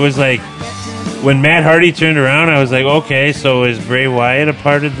 It was like when Matt Hardy turned around, I was like, okay, so is Bray Wyatt a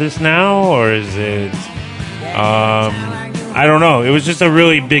part of this now, or is it? I don't know. It was just a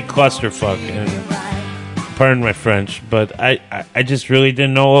really big clusterfuck, and pardon my French, but I just really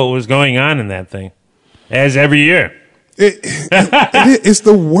didn't know what was going on in that thing, as every year. It's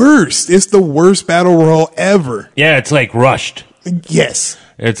the worst. It's the worst battle royal ever. Yeah, it's like rushed. Yes.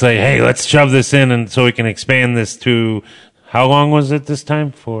 It's like, hey, let's shove this in, and so we can expand this to, how long was it this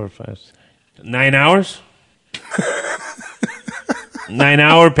time? 4 or 5, 9 hours?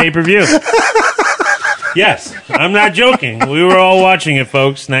 9-hour pay-per-view. Yes, I'm not joking. We were all watching it,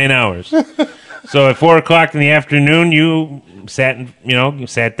 folks. 9 hours. So at 4 o'clock in the afternoon, you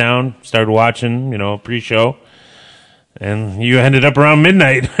sat down, started watching, pre-show, and you ended up around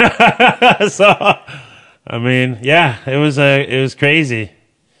midnight. So, I mean, yeah, it was crazy.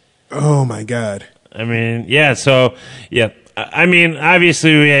 Oh my God. I mean, yeah. So, yeah. I mean,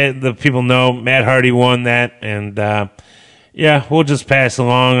 obviously, the people know Matt Hardy won that, and yeah, we'll just pass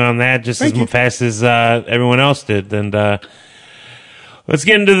along on that just as fast as everyone else did. And let's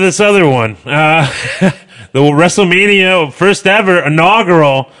get into this other one. The WrestleMania first ever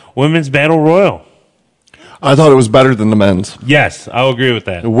inaugural Women's Battle Royal. I thought it was better than the men's. Yes, I'll agree with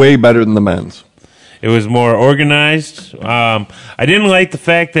that. Way better than the men's. It was more organized. I didn't like the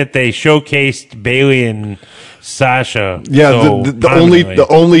fact that they showcased Bayley and Sasha. Yeah, so the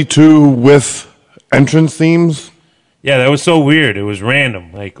only two with entrance themes. Yeah, that was so weird. It was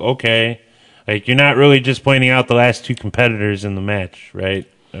random. Like, okay, like you're not really just pointing out the last two competitors in the match, right?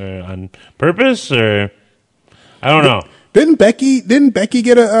 On purpose, or I don't know. Didn't Becky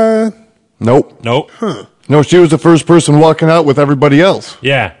get a? Nope. Huh. No, she was the first person walking out with everybody else.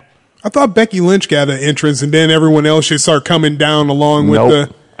 Yeah. I thought Becky Lynch got an entrance, and then everyone else should start coming down along with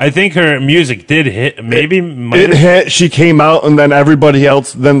the... I think her music did hit. Maybe it hit. She came out, and then everybody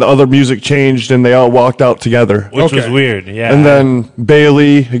else. Then the other music changed, and they all walked out together, which was weird. Yeah. And then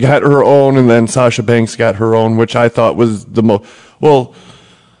Bayley got her own, and then Sasha Banks got her own, which I thought was the most. Well,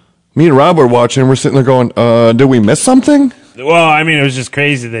 me and Rob were watching, and we're sitting there going, "Did we miss something?" Well, I mean, it was just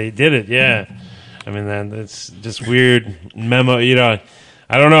crazy they did it. Yeah. I mean, that's just weird memo. I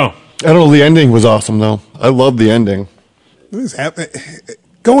don't know. The ending was awesome, though. I love the ending. What is happening?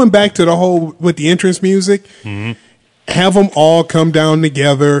 Going back to the whole with the entrance music, have them all come down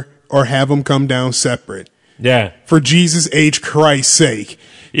together or have them come down separate. Yeah. For Jesus H. Christ's sake.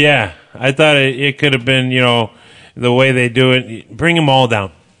 Yeah. I thought it could have been, the way they do it. Bring them all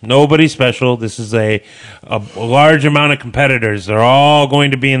down. Nobody special. This is a large amount of competitors. They're all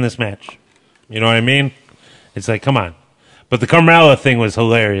going to be in this match. You know what I mean? It's like, come on. But the Carmella thing was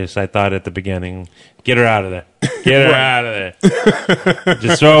hilarious, I thought, at the beginning. Get her out of there. Get her out of there.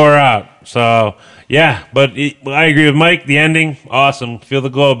 Just throw her out. So, yeah. But I agree with Mike. The ending, awesome. Feel the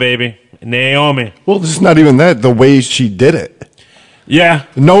glow, baby. Naomi. Well, it's not even that. The way she did it. Yeah.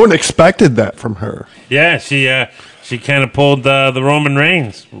 No one expected that from her. Yeah, she kind of pulled the Roman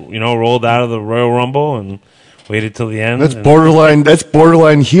Reigns. Rolled out of the Royal Rumble and waited till the end. That's borderline. That's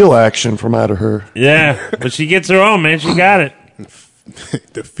borderline heel action from out of her. Yeah, but she gets her own, man. She got it.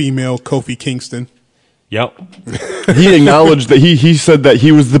 The female Kofi Kingston. Yep. He acknowledged that he said that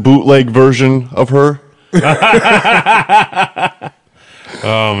he was the bootleg version of her.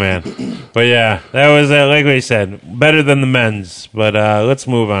 Oh man, but yeah, that was like we said, better than the men's. But let's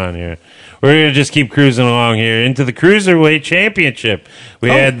move on here. We're going to just keep cruising along here into the Cruiserweight Championship. We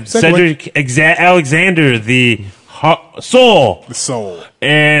had Cedric Alexander, the Soul. The Soul.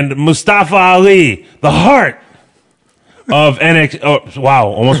 And Mustafa Ali, the Heart. of NXT. Oh, wow,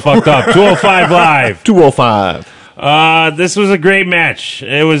 almost fucked up. 205 Live. 205. This was a great match.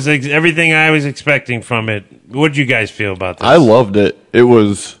 It was everything I was expecting from it. What did you guys feel about this? I loved it. It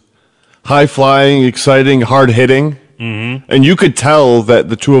was high flying, exciting, hard hitting, and you could tell that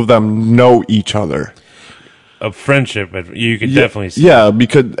the two of them know each other. A friendship, but you could definitely see. Yeah,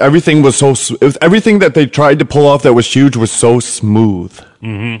 because everything was so. Everything that they tried to pull off that was huge was so smooth.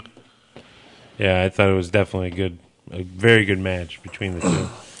 Mm-hmm. Yeah, I thought it was definitely a very good match between the two.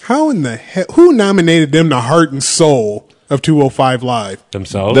 How in the hell? Who nominated them the heart and soul of 205 Live?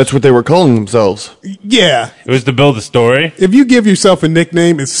 Themselves? That's what they were calling themselves. Yeah. It was to build a story. If you give yourself a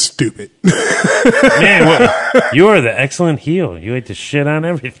nickname, it's stupid. Man, you are the excellent heel. You hate to shit on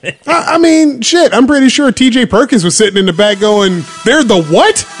everything. I mean, shit, I'm pretty sure TJ Perkins was sitting in the back going, they're the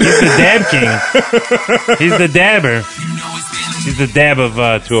what? He's the dab king. He's the dabber. He's the dab of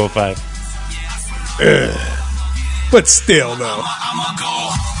 205. But still, though.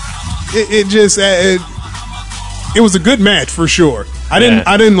 It was a good match for sure. I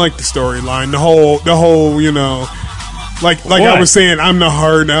didn't like the storyline. The whole, you know, like I was saying, I'm the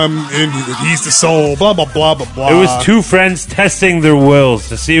heart, and he's the soul. Blah blah blah blah blah. It was two friends testing their wills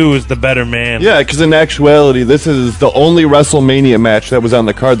to see who was the better man. Yeah, because in actuality, this is the only WrestleMania match that was on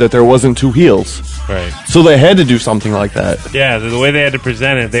the card that there wasn't two heels. Right. So they had to do something like that. Yeah, the way they had to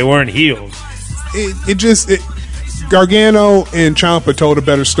present it, they weren't heels. Gargano and Ciampa told a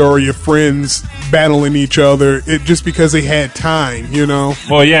better story of friends battling each other just because they had time, you know?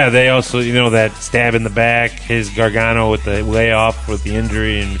 Well, yeah, they also, you know, that stab in the back, his Gargano with the layoff with the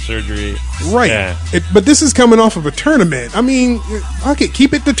injury and surgery. Right. Yeah. But this is coming off of a tournament. I mean, okay,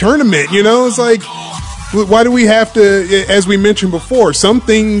 keep it the tournament, you know? It's like, why do we have to, as we mentioned before, some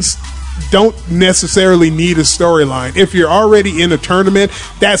things don't necessarily need a storyline. If you're already in a tournament,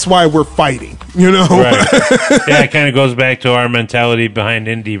 that's why we're fighting, you know? Right. Yeah, it kind of goes back to our mentality behind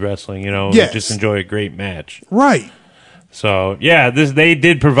indie wrestling, you know? Yes. Just enjoy a great match. Right. So, yeah, they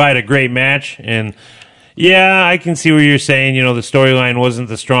did provide a great match, and yeah, I can see what you're saying, you know, the storyline wasn't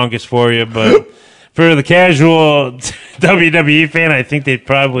the strongest for you, but for the casual WWE fan, I think they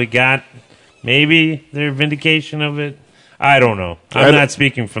probably got maybe their vindication of it. I don't know. I'm not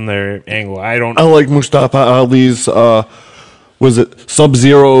speaking from their angle. I like Mustafa Ali's, was it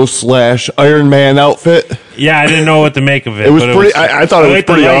Sub-Zero / Iron Man outfit? Yeah, I didn't know what to make of it. It was pretty. I thought it was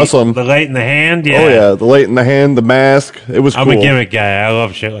pretty awesome. The light in the hand. Yeah. Oh yeah, the light in the hand, the mask. It was. I'm cool. a gimmick guy. I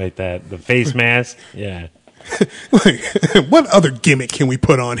love shit like that. The face mask. Yeah. What other gimmick can we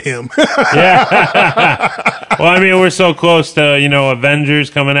put on him? Yeah. Well, I mean, we're so close to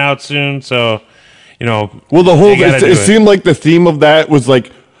Avengers coming out soon, so. Well, it seemed like the theme of that was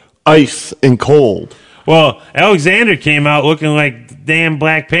like ice and cold. Well, Alexander came out looking like damn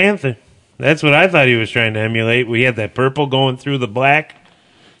Black Panther. That's what I thought he was trying to emulate. We had that purple going through the black,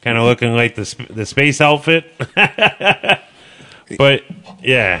 kind of looking like the space outfit. But,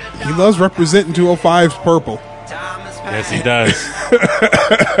 yeah. He loves representing 205's purple. Yes, he does.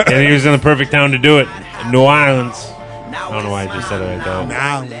 And he was in the perfect town to do it. New Orleans. I don't know why I just said it like that.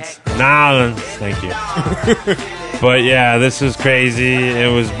 Nolans. Thank you. But yeah, this is crazy.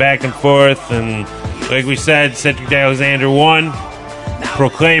 It was back and forth, and like we said, Cedric Alexander won,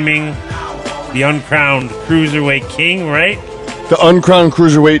 proclaiming the uncrowned Cruiserweight King, right? The uncrowned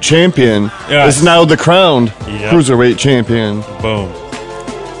Cruiserweight Champion is now the crowned Cruiserweight Champion. Boom.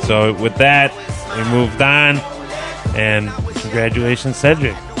 So with that, we moved on, and congratulations,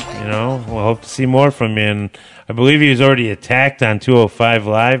 Cedric. We'll hope to see more from you. And I believe he was already attacked on 205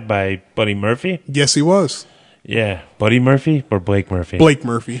 Live by Buddy Murphy. Yes, he was. Yeah, Buddy Murphy or Blake Murphy? Blake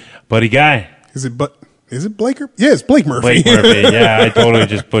Murphy. Buddy guy. Is it Blake? Yeah, it's Blake Murphy. Blake Murphy. Yeah, I totally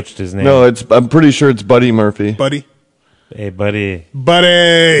just butchered his name. No, I'm pretty sure it's Buddy Murphy. Buddy. Hey, buddy.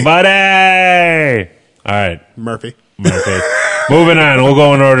 Buddy. All right. Murphy. Moving on. We'll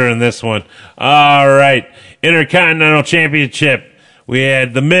go in order in this one. All right. Intercontinental Championship. We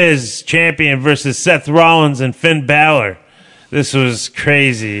had The Miz champion versus Seth Rollins and Finn Balor. This was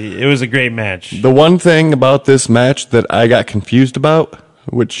crazy. It was a great match. The one thing about this match that I got confused about,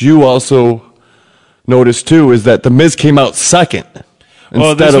 which you also noticed too, is that The Miz came out second instead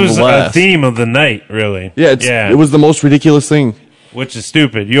of last. This was a theme of the night, really. Yeah, it was the most ridiculous thing. Which is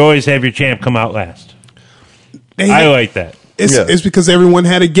stupid. You always have your champ come out last. I like that. It's because everyone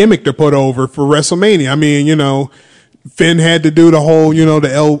had a gimmick to put over for WrestleMania. I mean, Finn had to do the whole, the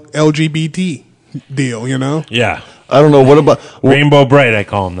LGBT deal, Yeah. I don't know. What about... Rainbow Bright, I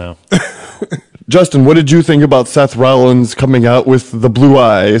call him now. Justin, what did you think about Seth Rollins coming out with the blue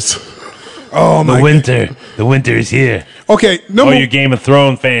eyes? Oh my! The winter is here. Okay, all you Game of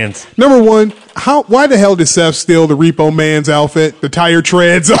Thrones fans. Number one, why the hell did Seth steal the Repo Man's outfit, the tire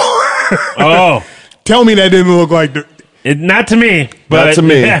treads? Oh, tell me that didn't look like not to me, but not to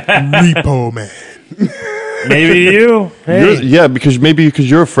me. Repo Man. Maybe you. Hey. Because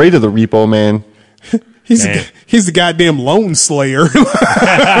you're afraid of the Repo Man. He's the goddamn loan slayer.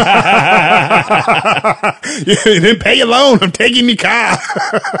 You didn't pay your loan. I'm taking your car.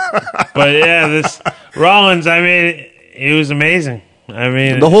 But yeah, this Rollins, I mean, it was amazing. I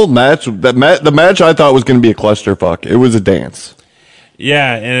mean, the whole match, the match I thought was going to be a clusterfuck. It was a dance.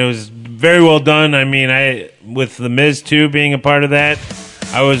 Yeah, and it was very well done. I mean, with The Miz too being a part of that,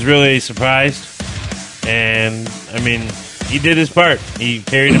 I was really surprised. And I mean, he did his part. He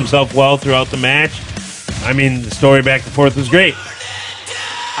carried himself well throughout the match. I mean, the story back and forth was great.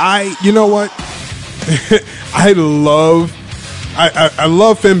 You know what? I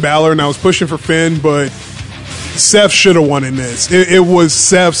love Finn Balor, and I was pushing for Finn, but Seth should have won in this. It was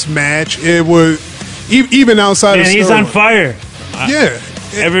Seth's match. It was even outside of he's on fire. Yeah.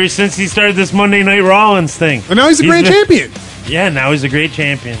 Ever since he started this Monday Night Rollins thing. And now he's a great champion. Yeah, now he's a great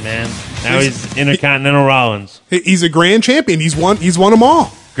champion, man. Now he's Intercontinental Rollins. He's a grand champion. He's won them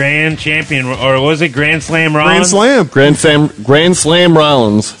all. Grand champion, or was it Grand Slam Rollins? Grand Slam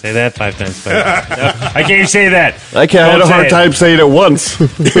Rollins. Say that 5 times fast. I can't say that. I had a hard time saying it once.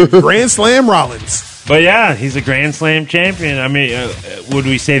 Grand Slam Rollins. But yeah, he's a Grand Slam champion. I mean, would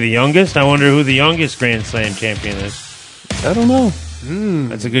we say the youngest? I wonder who the youngest Grand Slam champion is. I don't know.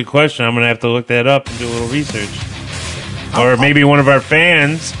 That's a good question. I'm going to have to look that up and do a little research. Or maybe one of our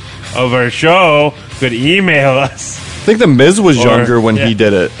fans of our show could email us. I think The Miz was younger when he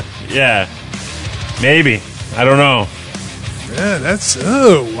did it. Yeah. Maybe. I don't know. Yeah,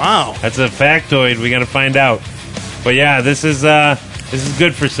 wow. That's a factoid. We got to find out. But yeah, this is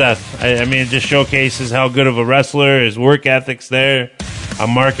good for Seth. I mean, it just showcases how good of a wrestler, his work ethic's there.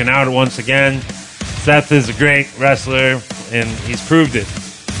 I'm marking out once again. Seth is a great wrestler, and he's proved it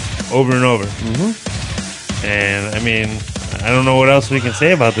over and over. Mm-hmm. And, I mean, I don't know what else we can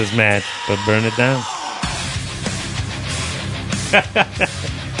say about this match, but burn it down.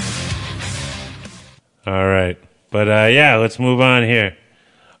 All right. But, yeah, let's move on here.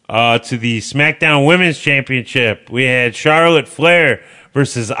 To the SmackDown Women's Championship. We had Charlotte Flair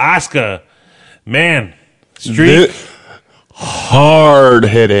versus Asuka. Man, hard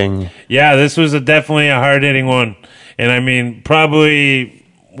hitting. Yeah, this was definitely a hard hitting one. And I mean, probably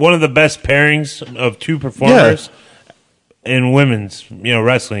one of the best pairings of two performers in women's,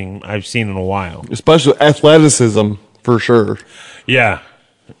 wrestling I've seen in a while. Especially athleticism, for sure. Yeah.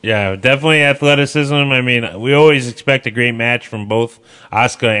 Yeah, definitely athleticism. I mean, we always expect a great match from both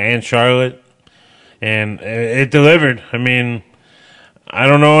Asuka and Charlotte. And it delivered. I mean, I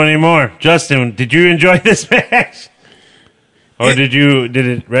don't know anymore. Justin, did you enjoy this match? Or did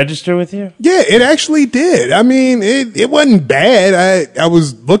it register with you? Yeah, it actually did. I mean, it wasn't bad. I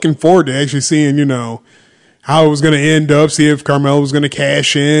was looking forward to actually seeing, how it was going to end up, see if Carmella was going to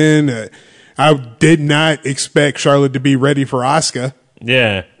cash in. I did not expect Charlotte to be ready for Asuka.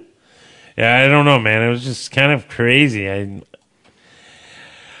 Yeah. Yeah, I don't know, man. It was just kind of crazy.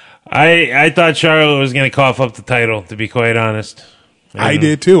 I thought Charlotte was going to cough up the title, to be quite honest. I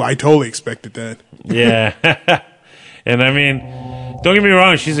did too. I totally expected that. Yeah. And I mean, don't get me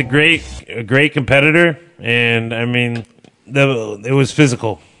wrong, she's a great competitor, and I mean, it was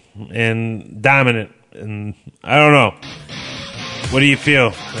physical and dominant, and I don't know. What do you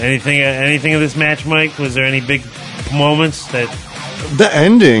feel? Anything of this match, Mike? Was there any big moments that? The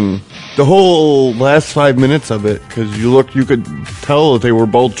ending, the whole last 5 minutes of it, because you could tell that they were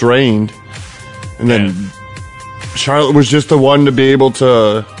both drained, and then Charlotte was just the one to be able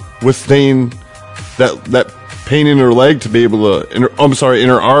to withstand that pain in her leg to be able to, in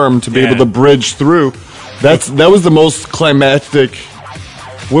her arm to be able to bridge through. That was the most climactic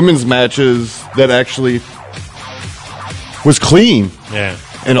women's matches that actually was clean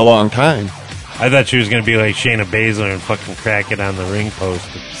in a long time. I thought she was going to be like Shayna Baszler and fucking crack it on the ring post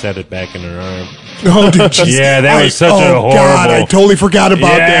and set it back in her arm. Oh, did you? Yeah, that was such a horrible. God, I totally forgot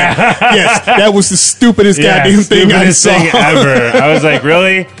about that. Yes, that was the stupidest goddamn thing I saw. Ever. I was like,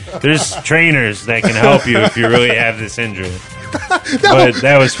 really? There's trainers that can help you if you really have this injury. But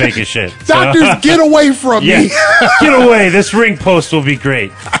that was fake as shit. Doctors, get away from me. Get away. This ring post will be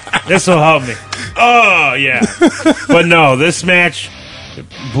great. This will help me. Oh, yeah. But no, this match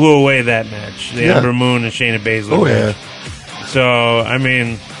blew away that match. The Ember Moon and Shayna Baszler match. Yeah. So, I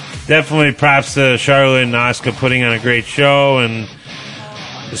mean, definitely props to Charlotte and Asuka putting on a great show, and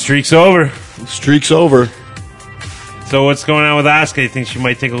the streak's over. The streak's over. So what's going on with Asuka? You think she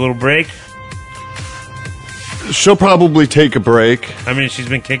might take a little break? she'll probably take a break. I mean, she's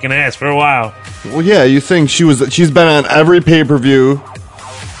been kicking ass for a while. Well, yeah, you think she's been on every pay-per-view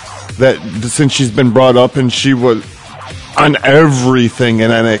since she's been brought up, and she was on everything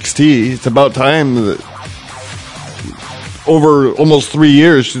in NXT. It's about time that over almost 3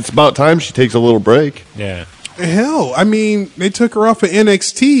 years, it's about time she takes a little break. Yeah. Hell, I mean, they took her off of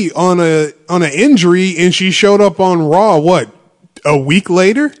NXT on an injury, and she showed up on Raw. What, a week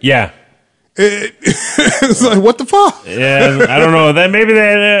later? Yeah. It's like, what the fuck? Yeah, I don't know. Maybe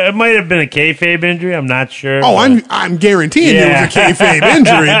it might have been a kayfabe injury. I'm not sure. Oh, I'm guaranteeing it was a kayfabe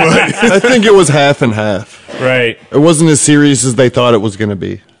injury, but I think it was half and half. Right. It wasn't as serious as they thought it was going to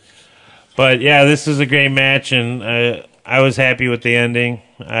be. But yeah, this is a great match, and I was happy with the ending.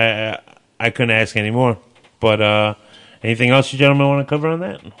 I couldn't ask any more. But anything else you gentlemen want to cover on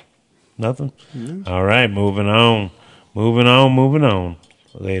that? Nothing? Mm-hmm. All right, moving on.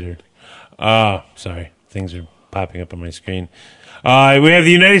 Later. Sorry, things are popping up on my screen. We have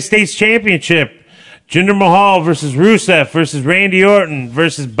the United States Championship. Jinder Mahal versus Rusev versus Randy Orton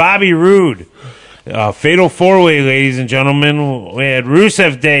versus Bobby Roode. Fatal 4-way, ladies and gentlemen. We had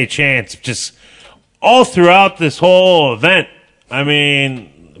Rusev Day chants just all throughout this whole event. I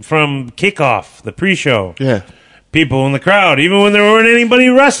mean, from kickoff, the pre-show. Yeah. People in the crowd, even when there weren't anybody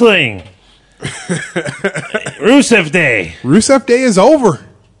wrestling. Rusev Day. Rusev Day is over.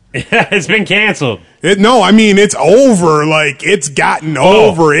 It's been canceled. No, I mean, it's over. Like, it's gotten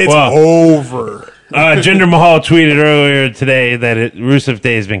over. It's over. Jinder Mahal tweeted earlier today that Rusev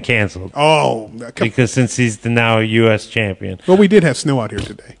Day has been canceled. Oh. Because since he's the now U.S. champion. Well, we did have snow out here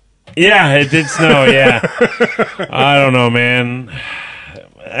today. Yeah, it did snow, yeah. I don't know, man.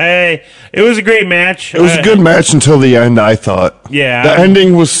 Hey, it was a great match. It was a good match until the end, I thought. Yeah. The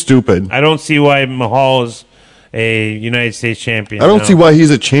ending was stupid. I don't see why Mahal is a United States champion. I don't see why he's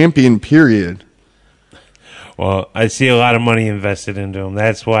a champion, period. Well, I see a lot of money invested into him.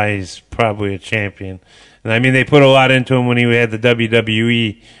 That's why he's probably a champion. And I mean, they put a lot into him when he had the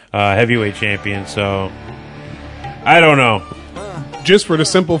WWE heavyweight champion, so I don't know. Just for the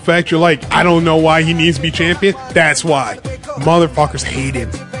simple fact you're like, I don't know why he needs to be champion. That's why. Motherfuckers hate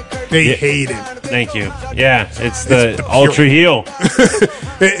him. They hate him. Thank you. Yeah, it's the ultra heel.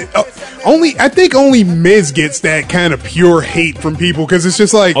 I think only Miz gets that kind of pure hate from people because it's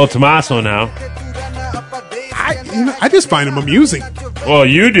just like, oh, Tommaso now. I just find him amusing. Well,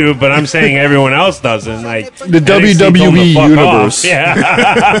 you do, but I'm saying everyone else doesn't. Like the WWE universe.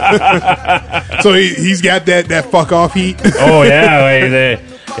 Yeah. So he's got that fuck off heat. Oh yeah,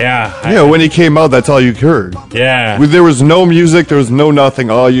 yeah. When he came out, that's all you heard. Yeah. There was no music. There was no nothing.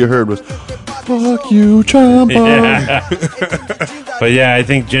 All you heard was "Fuck you, Ciampa." Yeah. But yeah, I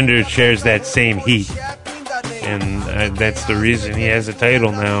think Jinder shares that same heat, and that's the reason he has a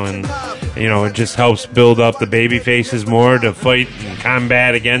title now. And it just helps build up the baby faces more to fight and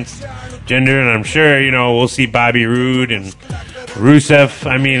combat against Jinder. And I'm sure we'll see Bobby Roode and Rusev.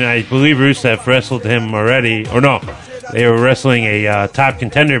 I mean, I believe Rusev wrestled him already, or no, they were wrestling a top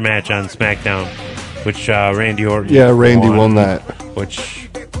contender match on SmackDown, which Randy Orton. Yeah, Randy won that. Which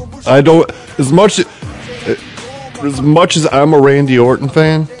I don't as much as I'm a Randy Orton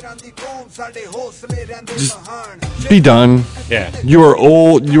fan. Just be done. Yeah. You are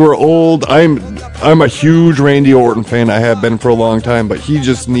old. I'm a huge Randy Orton fan. I have been for a long time, but he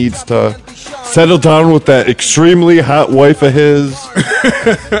just needs to settle down with that extremely hot wife of his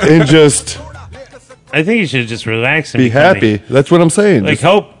and just I think he should just relax and be happy. That's what I'm saying. Like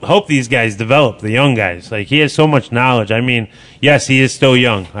hope these guys develop, the young guys. Like he has so much knowledge. I mean, yes, he is still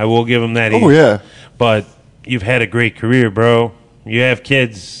young. I will give him that. Oh yeah. But you've had a great career, bro. You have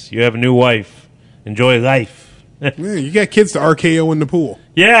kids. You have a new wife. Enjoy life. Yeah, you got kids to RKO in the pool.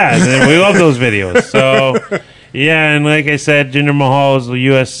 Yeah, we love those videos. So, yeah, and like I said, Jinder Mahal is the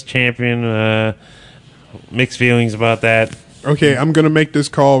U.S. champion. Mixed feelings about that. Okay, I'm going to make this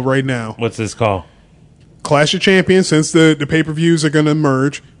call right now. What's this call? Clash of Champions, since the pay-per-views are going to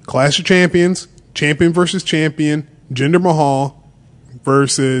merge. Clash of Champions, champion versus champion, Jinder Mahal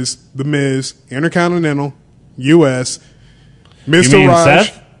versus The Miz, Intercontinental, U.S., Mr. You mean Raj.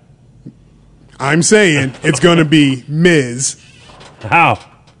 Seth? I'm saying it's going to be Miz. How?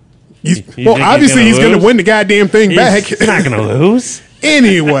 Obviously he's going to win the goddamn thing back. He's not going to lose.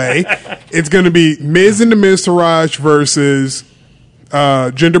 Anyway, it's going to be Miz and the Miztourage versus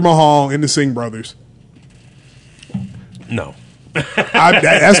Jinder Mahal and the Singh brothers. No.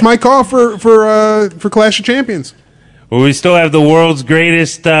 That's my call for Clash of Champions. Well, we still have the world's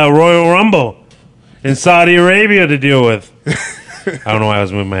greatest Royal Rumble in Saudi Arabia to deal with. I don't know why I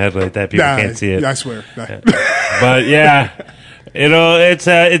was moving my head like that. People can't see it. I swear. But yeah, it's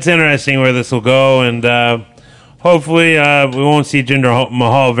interesting where this will go, and hopefully we won't see Jinder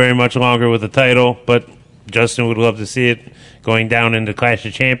Mahal very much longer with the title, but Justin would love to see it going down into Clash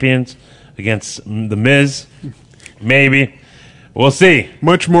of Champions against The Miz. Maybe. We'll see.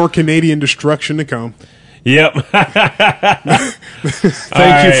 Much more Canadian destruction to come. Yep.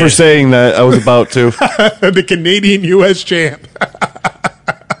 Thank you for saying that. I was about to. The Canadian U.S. champ.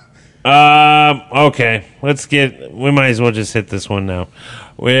 Okay. We might as well just hit this one now.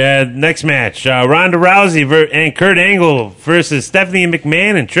 We had next match, Ronda Rousey and Kurt Angle versus Stephanie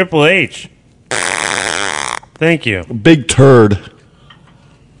McMahon and Triple H. Thank you. Big turd.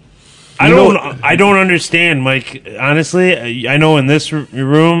 I don't understand, Mike. Honestly, I know in this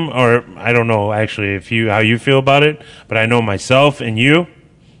room, or I don't know actually how you feel about it, but I know myself and you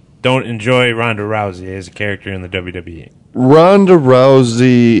don't enjoy Ronda Rousey as a character in the WWE. Ronda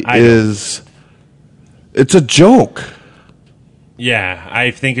Rousey it's a joke. Yeah,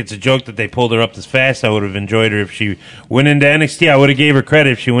 I think it's a joke that they pulled her up this fast. I would have enjoyed her if she went into NXT. I would have gave her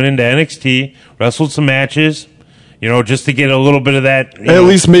credit if she went into NXT, wrestled some matches, just to get a little bit of that. At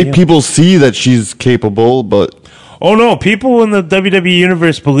least make people see that she's capable, but... Oh, no, people in the WWE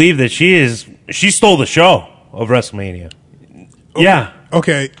Universe believe that she stole the show of WrestleMania. Okay. Yeah.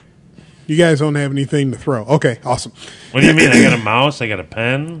 Okay. You guys don't have anything to throw. Okay, awesome. What do you mean? I got a mouse, I got a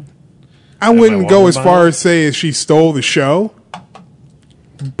pen. I wouldn't go as far as say she stole the show,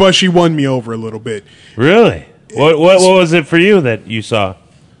 but she won me over a little bit. Really? What was it for you that you saw?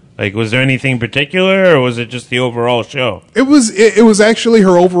 Like, was there anything particular, or was it just the overall show? It was actually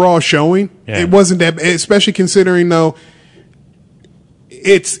her overall showing. Yeah. It wasn't that, especially considering though,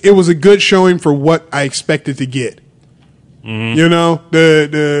 it was a good showing for what I expected to get. Mm-hmm.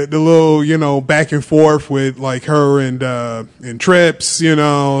 The little back and forth with like her and Trips.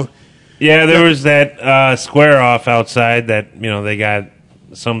 Yeah, there was that square off outside that they got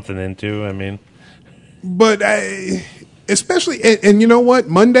something into. I mean, but especially and you know what,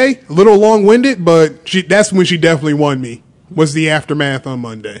 Monday a little long winded, but that's when she definitely won me. Was the aftermath on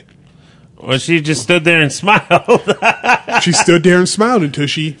Monday? Well, she just stood there and smiled. She stood there and smiled until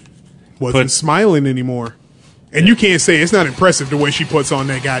she wasn't smiling anymore. And you can't say it's not impressive the way she puts on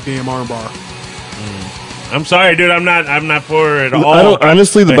that goddamn armbar. I'm sorry, dude. I'm not for it at all.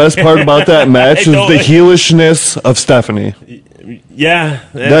 Honestly, the best part about that match is the heelishness of Stephanie. Yeah,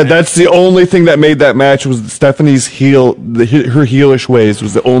 that's the only thing that made that match was Stephanie's heel. Her heelish ways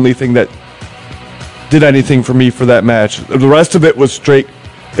was the only thing that did anything for me for that match. The rest of it was straight.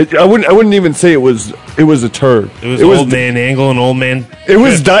 I wouldn't even say it was a turd. It was old man Angle and old man. It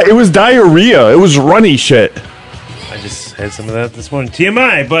was diarrhea. It was runny shit. I just had some of that this morning.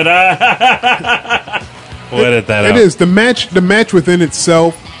 TMI, but we'll edit that out. It is the match within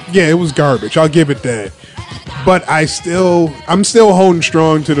itself. Yeah, it was garbage. I'll give it that. But I'm still holding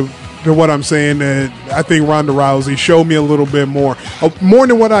strong to what I'm saying. That I think Ronda Rousey showed me a little bit more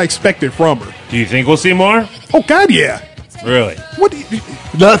than what I expected from her. Do you think we'll see more? Oh God, yeah. Really? What?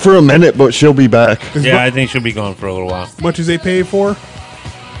 Not for a minute, but she'll be back. Yeah, I think she'll be gone for a little while. Much as they paid for?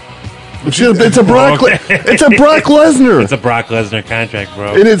 It's a Brock Lesnar. It's a Brock Lesnar contract,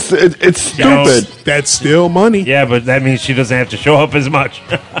 bro. And it's stupid. That's still money. Yeah, but that means she doesn't have to show up as much.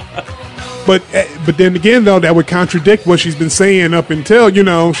 But then again, though, that would contradict what she's been saying up until,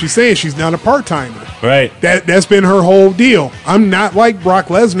 she's saying she's not a part-timer. Right. That's been her whole deal. I'm not like Brock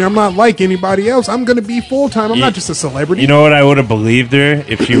Lesnar. I'm not like anybody else. I'm going to be full-time. I'm not just a celebrity. You know what? I would have believed her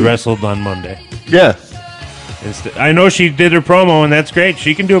if she wrestled on Monday. Yeah. I know she did her promo, and that's great.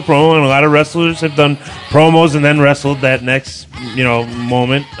 She can do a promo, and a lot of wrestlers have done promos and then wrestled that next,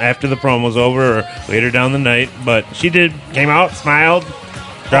 moment after the promo's over or later down the night. But she came out, smiled,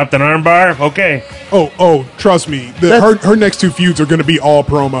 dropped an armbar. Okay. Oh, trust me. Her next two feuds are going to be all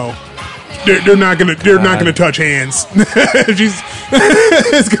promo. They're not gonna touch hands.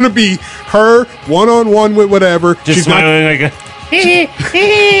 It's gonna be her one-on-one with whatever. She's smiling like a.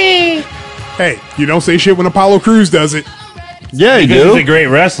 Hey, you don't say shit when Apollo Crews does it. Yeah, you do. She's a great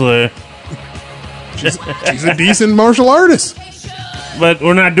wrestler. She's a decent martial artist. But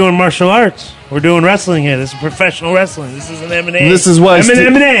we're not doing martial arts. We're doing wrestling here. This is professional wrestling. This is an MMA. This is why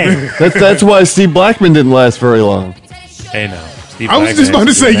MMA. That's why Steve Blackman didn't last very long. Hey, no. I was just about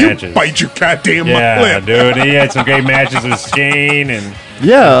to say, you bite your goddamn lip. Yeah, dude. He had some great matches with Shane and.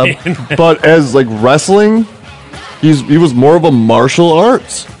 Yeah, but as like wrestling, he was more of a martial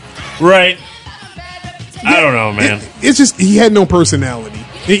arts. Right. I don't know, man. It's just he had no personality.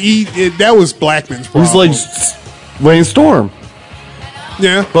 That was Blackman's problem. He was like Lance Storm.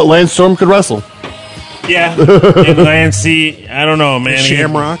 Yeah. But Lance Storm could wrestle. Yeah, and Lancey, I don't know, man.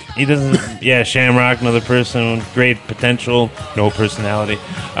 Shamrock. He doesn't. Yeah, Shamrock, another person with great potential, no personality.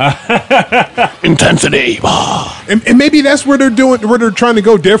 Intensity. And maybe that's where they're trying to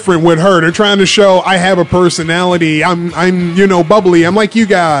go different with her. They're trying to show I have a personality. I'm bubbly. I'm like you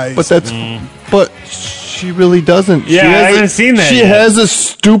guys. But she really doesn't. Yeah, I haven't seen that. She yet. has a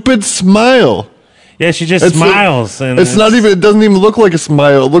stupid smile. Yeah, she just smiles. And it's not even. It doesn't even look like a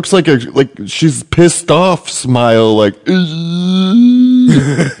smile. It looks like she's pissed off smile. Like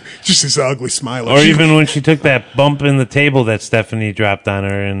just this ugly smile. Or even when she took that bump in the table that Stephanie dropped on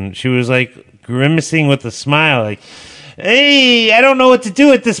her, and she was like grimacing with a smile, like, "Hey, I don't know what to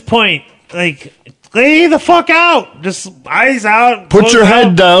do at this point. Like, lay the fuck out. Just eyes out. Put your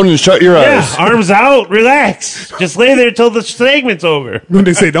head down and shut your eyes. Arms out. Relax. Just lay there till the segment's over." When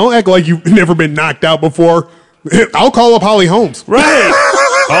they say, "Don't act like you've never been knocked out before," I'll call up Holly Holmes. Right.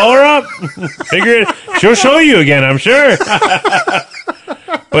 Call her up. Figure it. She'll show you again, I'm sure.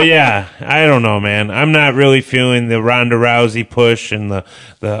 But yeah, I don't know, man. I'm not really feeling the Ronda Rousey push and the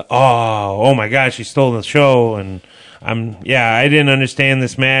oh my gosh, she stole the show, and I didn't understand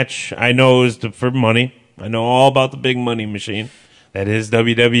this match. I know it was for money. I know all about the big money machine that is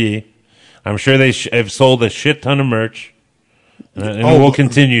WWE. I'm sure they have sold a shit ton of merch, and will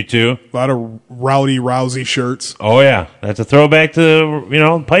continue to. A lot of Rowdy Rousey shirts. Oh yeah, that's a throwback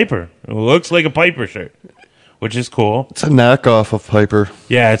to Piper. It looks like a Piper shirt, which is cool. It's a knockoff of Piper.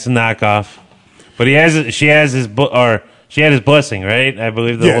 Yeah, it's a knockoff. But she had his blessing, right? I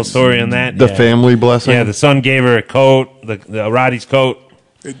believe the whole story on that. The family blessing. Yeah, the son gave her a coat, the Roddy's coat.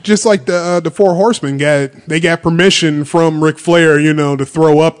 Just like the Four Horsemen got permission from Ric Flair, to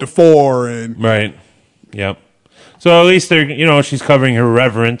throw up to 4 and right. Yep. So at least they're she's covering her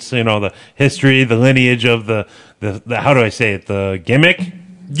reverence, the history, the lineage of the how do I say it, the gimmick.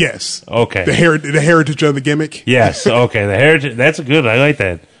 Yes. Okay. The heritage of the gimmick. Yes. Okay. The heritage. That's good. I like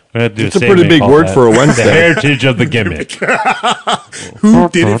that. It's a pretty big word for a Wednesday. The heritage of the gimmick. Who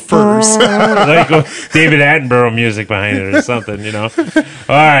did it first? Like David Attenborough music behind it or something, All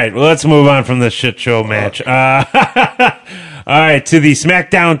right. Well, let's move on from this shit show match. All right. To the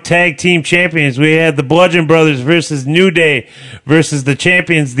SmackDown Tag Team Champions, we had the Bludgeon Brothers versus New Day versus the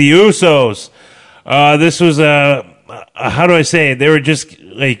champions, the Usos. This was how do I say it? They were just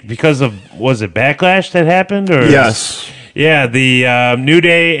because of, was it Backlash that happened? Or yes. Yeah, the New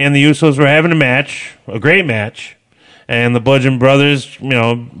Day and the Usos were having a great match, and the Bludgeon Brothers,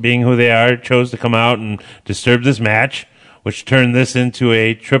 being who they are, chose to come out and disturb this match, which turned this into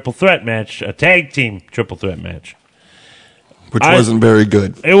a triple threat match, a tag team triple threat match. Which wasn't very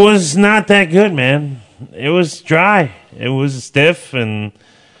good. It was not that good, man. It was dry. It was stiff, and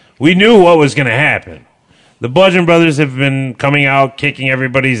we knew what was going to happen. The Bludgeon Brothers have been coming out, kicking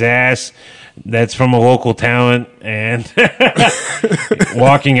everybody's ass. That's from a local talent, and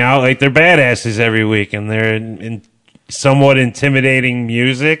walking out like they're badasses every week, and they're in somewhat intimidating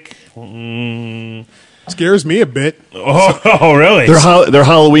music. Scares me a bit. Oh, really? Their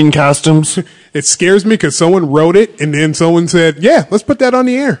Halloween costumes. It scares me because someone wrote it, and then someone said, "Yeah, let's put that on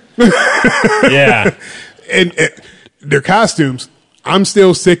the air." Yeah, and their costumes. I'm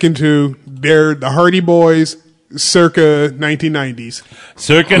still sticking to the Hardy Boys. Circa 1990s.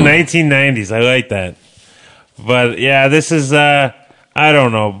 Circa 1990s. I like that. But, yeah, this is, I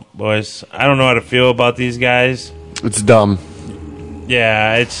don't know, boys. I don't know how to feel about these guys. It's dumb.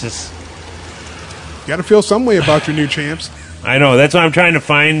 Yeah, it's just... You got to feel some way about your new champs. I know. That's why I'm trying to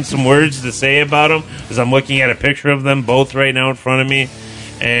find some words to say about them, because I'm looking at a picture of them both right now in front of me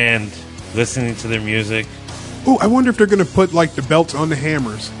and listening to their music. Oh, I wonder if they're going to put, the belts on the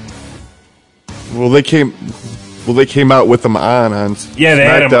hammers. Well, they came out with them on yeah, they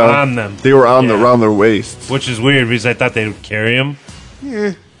had them on them. They were around their waists, which is weird because I thought they would carry them.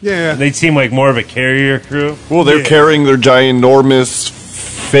 Yeah. They'd seem like more of a carrier crew. Well, they're carrying their ginormous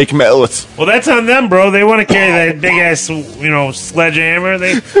fake mallets. Well, that's on them, bro. They want to carry that big ass, sledgehammer.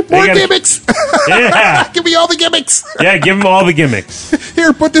 More gimmicks. Yeah, give me all the gimmicks. Yeah, give them all the gimmicks.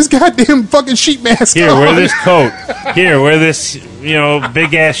 Here, put this goddamn fucking sheet mask on. Here, wear this coat. Here, wear this,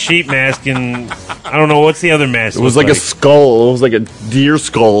 big ass sheet mask, and I don't know what's the other mask. It was like a skull. It was like a deer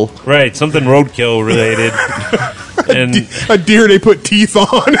skull. Right, something roadkill related. And a deer they put teeth on.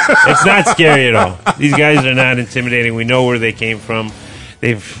 It's not scary at all. These guys are not intimidating. We know where they came from.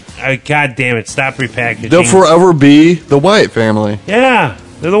 God damn it, stop repackaging. They'll forever be the Wyatt family. Yeah,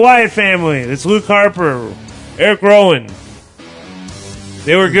 they're the Wyatt family. It's Luke Harper, Eric Rowan.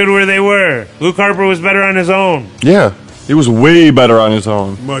 They were good where they were. Luke Harper was better on his own. Yeah, he was way better on his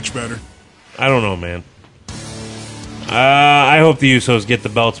own. Much better. I don't know, man. I hope the Usos get the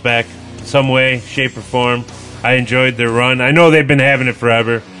belts back. some way, shape, or form. I enjoyed their run. I know they've been having it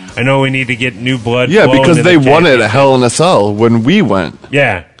forever. I know we need to get new blood. Yeah, because they won it at Hell in a Cell when we went.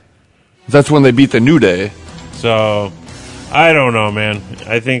 Yeah. That's when they beat the New Day. So, I don't know, man.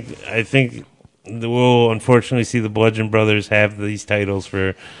 I think we'll unfortunately see the Bludgeon Brothers have these titles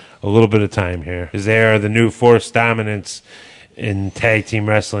for a little bit of time here. Because they are the new force dominance in tag team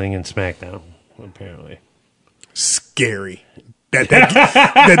wrestling and SmackDown, apparently. Scary. That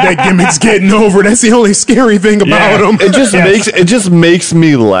gimmick's getting over. That's the only scary thing about them. It just makes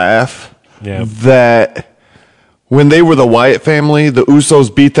me laugh that when they were the Wyatt family, the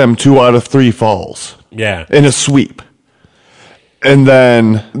Usos beat them 2 out of 3 falls. Yeah. In a sweep. And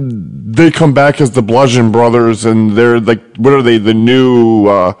then they come back as the Bludgeon Brothers, and they're like, what are they, the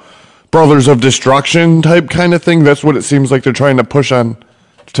new Brothers of Destruction type kind of thing? That's what it seems like they're trying to push on.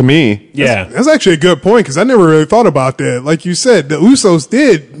 To me, that's actually a good point because I never really thought about that. Like you said, the Usos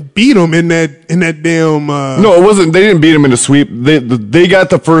did beat them in that damn. No, it wasn't. They didn't beat them in a sweep. They got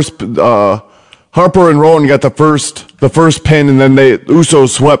the first. Harper and Rowan got the first pin, and then the Usos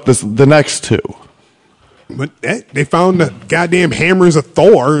swept the next 2. But they found the goddamn hammers of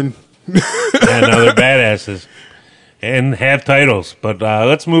Thor, and no, they're badasses and have titles. But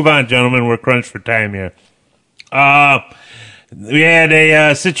let's move on, gentlemen. We're crunched for time here. We had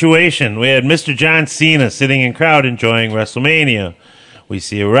a situation. We had Mr. John Cena sitting in crowd enjoying WrestleMania. We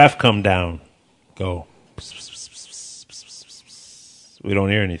see a ref come down. Go. We don't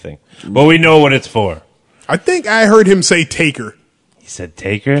hear anything. But we know what it's for. I think I heard him say Taker. He said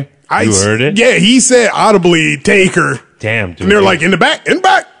Taker? You heard it? Yeah, he said audibly Taker. Damn, dude. And they're like, in the back. And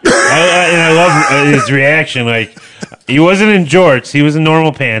I love his reaction. Like, he wasn't in jorts. He was in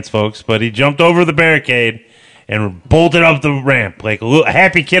normal pants, folks. But he jumped over the barricade and bolted up the ramp like a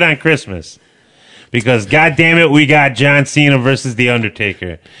happy kid on Christmas. Because, goddamn it, we got John Cena versus The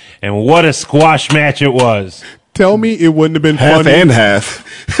Undertaker. And what a squash match it was. Tell me it wouldn't have been half funny. And half.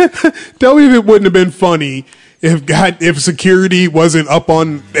 Tell me if it wouldn't have been funny if security wasn't up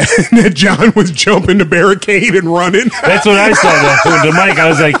on that John was jumping the barricade and running. That's what I said to Mike. I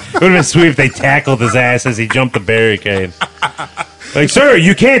was like, it would have been sweet if they tackled his ass as he jumped the barricade. Like, sir,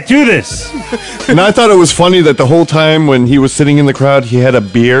 you can't do this. And I thought it was funny that the whole time when he was sitting in the crowd, he had a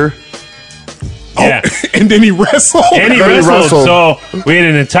beer. Yeah. And then he wrestled. And he wrestled. So we had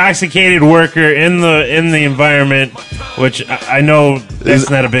an intoxicated worker in the environment, which I know that's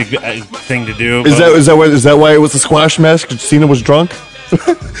not a big thing to do. Is that why it was a squash match? Because Cena was drunk?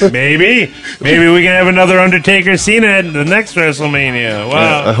 Maybe we can have another Undertaker Cena at the next WrestleMania.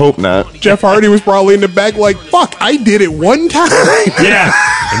 Wow. I hope not. Jeff Hardy was probably in the back like, fuck, I did it one time. Yeah.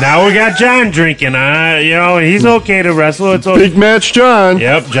 And now we got John drinking. He's okay to wrestle. It's okay. Big match, John.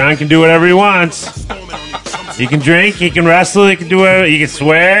 Yep, John can do whatever he wants. He can drink, he can wrestle, he can do whatever. He can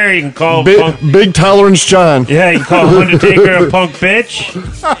swear, he can call big tolerance John. Yeah, he can call Undertaker a punk bitch.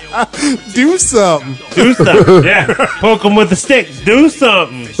 Do something. Yeah, poke him with a stick. Do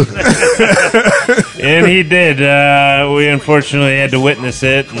something. And he did. We unfortunately had to witness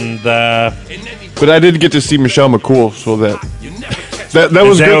it, and but I did get to see Michelle McCool, so that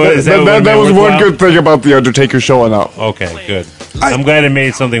was good. That was one good thing about the Undertaker showing up. Okay, good. I'm glad it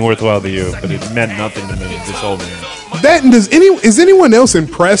made something worthwhile to you, but it meant nothing to me this whole match. That and is anyone else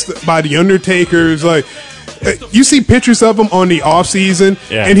impressed by the Undertaker's like? You see pictures of him on the off season,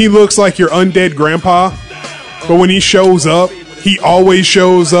 and he looks like your undead grandpa. But when he shows up, he always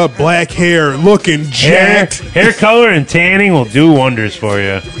shows up black hair, looking jacked. Hair color and tanning will do wonders for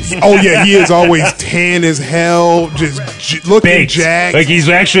you. Oh yeah, he is always tan as hell, just looking jacked. Like he's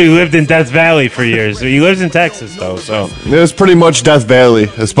actually lived in Death Valley for years. He lives in Texas though, so it's pretty much Death Valley,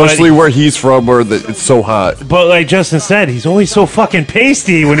 especially where he's from, where it's so hot. But like Justin said, he's always so fucking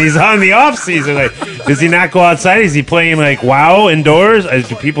pasty when he's on the off season. Like, does he not go outside? Is he playing like WoW indoors?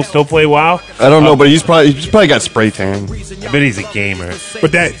 Do people still play WoW? I don't know, but he's probably got spray tan. I bet he's a gamer.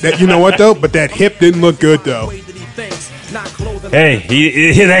 But that you know what though? But that hip didn't look good though. Hey,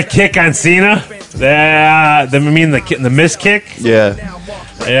 he hit that kick on Cena. The miss kick. Yeah,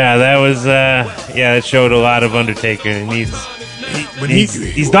 that was that showed a lot of Undertaker. He's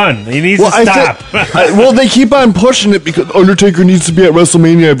done. He needs to stop. Well, they keep on pushing it because Undertaker needs to be at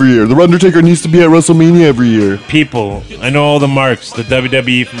WrestleMania every year. The Undertaker needs to be at WrestleMania every year. People, I know all the marks. The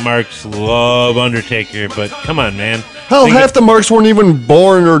WWE marks love Undertaker, but come on, man. Hell, half the marks weren't even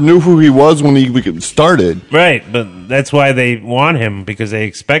born or knew who he was when he started. Right, but that's why they want him, because they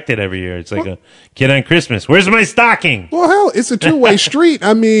expect it every year. It's like a kid on Christmas. Where's my stocking? Well, hell, it's a two-way street.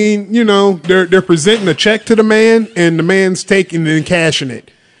 I mean, they're presenting a check to the man, and the man's taking it and cashing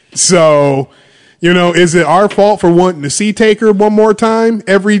it. So, is it our fault for wanting to see Taker one more time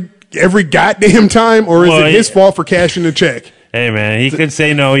every every goddamn time, or is it his fault for cashing the check? Hey, man, he could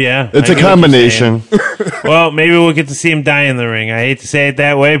say no, yeah. It's a combination. Well, maybe we'll get to see him die in the ring. I hate to say it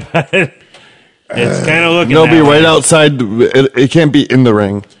that way, but it's kind of looking They'll be right way. outside. It can't be in the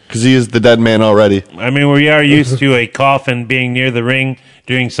ring because he is the dead man already. I mean, we are used to a coffin being near the ring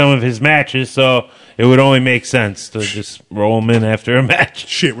during some of his matches, so it would only make sense to just roll him in after a match.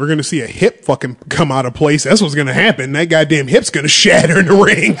 Shit, we're going to see a hip fucking come out of place. That's what's going to happen. That goddamn hip's going to shatter in the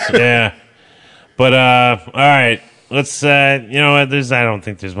ring. Yeah. But, all right. Let's, you know what, I don't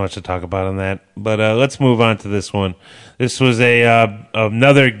think there's much to talk about on that. But let's move on to this one. This was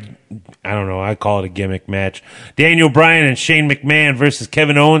another, I don't know, I call it a gimmick match. Daniel Bryan and Shane McMahon versus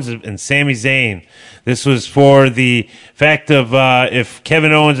Kevin Owens and Sami Zayn. This was for the fact of if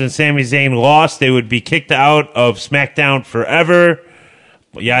Kevin Owens and Sami Zayn lost, they would be kicked out of SmackDown forever.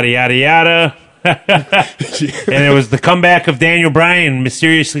 Yada, yada, yada. And it was the comeback of Daniel Bryan,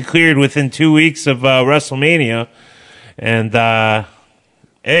 mysteriously cleared within 2 weeks of WrestleMania. And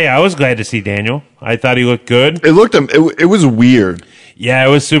hey, I was glad to see Daniel. I thought he looked good. It was weird. Yeah, it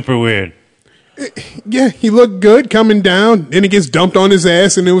was super weird. Yeah, he looked good coming down. Then he gets dumped on his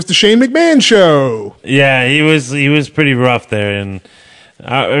ass, and it was the Shane McMahon show. Yeah, he was pretty rough there, and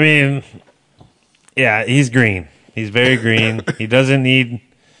I mean, yeah, he's green. He's very green. He doesn't need.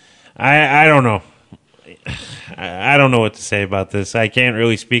 I don't know. I don't know what to say about this. I can't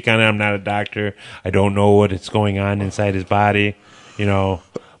really speak on it. I'm not a doctor. I don't know what's going on inside his body, you know.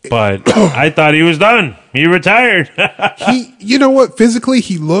 But I thought he was done. He retired. You know what? Physically,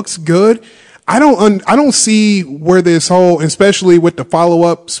 he looks good. I don't see where this whole, especially with the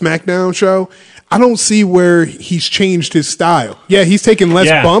follow-up SmackDown show, I don't see where he's changed his style. Yeah, he's taking less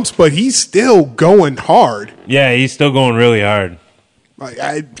bumps, but he's still going hard. Yeah, he's still going really hard.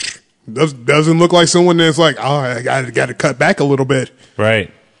 Doesn't look like someone that's like, oh, I got to cut back a little bit.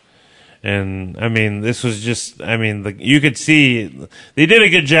 Right. And, I mean, this was just, I mean, you could see, they did a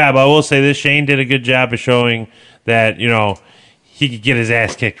good job. I will say this, Shane did a good job of showing that, you know, he could get his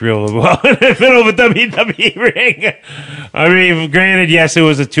ass kicked real well in the middle of a WWE ring. I mean, granted, yes, it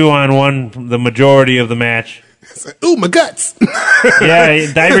was a 2-on-1 the majority of the match. Like, ooh, my guts. Yeah,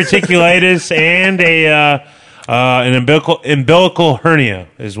 diverticulitis and an umbilical hernia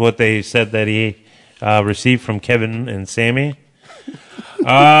is what they said that he received from Kevin and Sammy.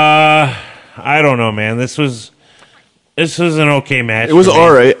 I don't know, man. This was an okay match. It was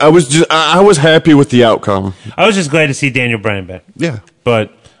all right. I was happy with the outcome. I was just glad to see Daniel Bryan back. Yeah.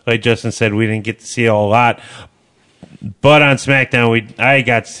 But like Justin said, we didn't get to see a whole lot. But on SmackDown, I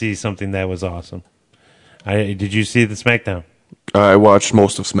got to see something that was awesome. Did you see the SmackDown? I watched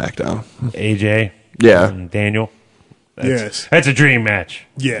most of SmackDown. AJ? Yeah. And Daniel? Yes. That's a dream match.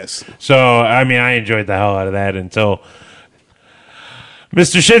 Yes. So, I mean, I enjoyed the hell out of that until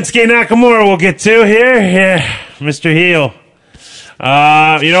Mr. Shinsuke Nakamura we'll get to here. Yeah, Mr. Heel.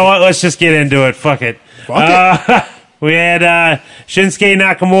 You know what? Let's just get into it. Fuck it. We had Shinsuke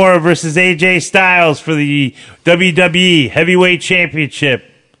Nakamura versus AJ Styles for the WWE Heavyweight Championship.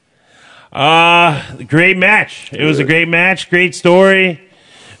 Great match. It was a great match. Great story.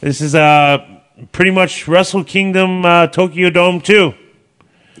 This is pretty much Wrestle Kingdom Tokyo Dome 2.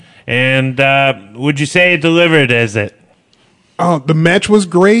 And would you say it delivered as it? Oh, the match was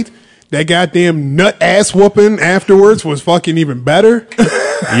great. That goddamn nut ass whooping afterwards was fucking even better.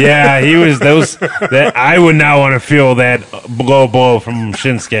 Yeah, he was that I would not want to feel that blow from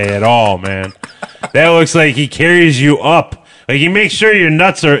Shinsuke at all, man. That looks like he carries you up. Like he makes sure your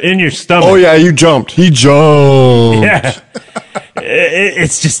nuts are in your stomach. Oh yeah, you jumped. He jumped. Yeah.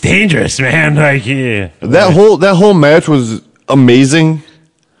 It's just dangerous, man. Like yeah. That whole match was amazing.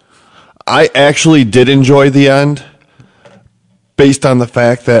 I actually did enjoy the end based on the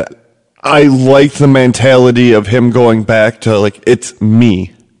fact that I liked the mentality of him going back to, like, it's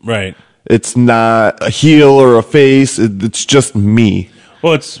me. Right. It's not a heel or a face. It's just me.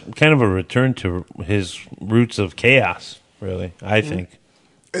 Well, it's kind of a return to his roots of chaos, really, I think.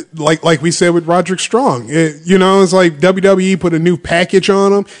 Like we said with Roderick Strong. It's like WWE put a new package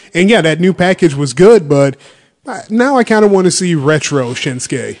on him. And, yeah, that new package was good, but now I kind of want to see retro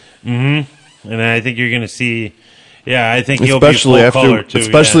Shinsuke. Mm-hmm. And I think you're going to see... Yeah, I think he'll be full color, too.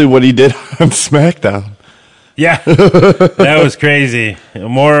 Especially what he did on SmackDown. Yeah, that was crazy.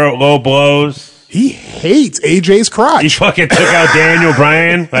 More low blows. He hates AJ's crotch. He fucking took out Daniel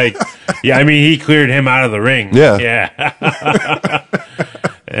Bryan. Like, yeah, I mean, he cleared him out of the ring. Yeah. Yeah.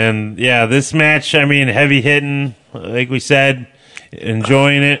 And, yeah, this match, I mean, heavy hitting, like we said,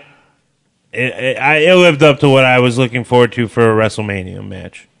 enjoying it. It lived up to what I was looking forward to for a WrestleMania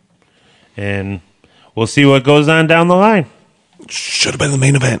match. And... we'll see what goes on down the line. Should have been the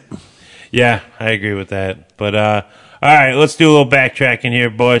main event. Yeah, I agree with that. But, all right, let's do a little backtracking here,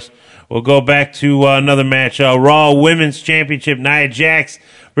 boys. We'll go back to another match. Raw Women's Championship, Nia Jax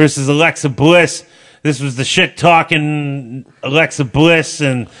versus Alexa Bliss. This was the shit-talking Alexa Bliss,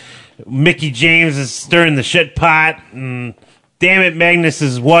 and Mickie James is stirring the shit pot. And damn it,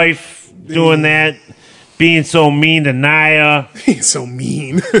 Magnus's wife doing that, being so mean to Nia. He's so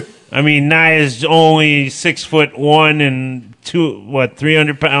mean. I mean, Nia's only 6'1" and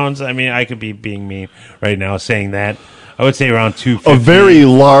 300 pounds. I mean, I could be being mean right now saying that. I would say around 250. A very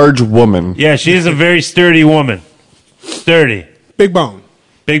large woman. Yeah, she is a very sturdy woman. Sturdy. Big bone.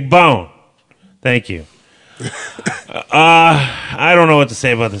 Big bone. Thank you. I don't know what to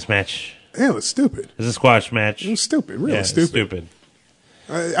say about this match. Yeah, it was stupid. It's a squash match. It was stupid. Really stupid.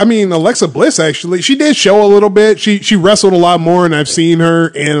 I mean, Alexa Bliss, actually, she did show a little bit. She wrestled a lot more than I've seen her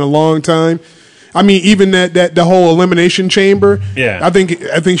in a long time. I mean, even the whole Elimination Chamber. Yeah. I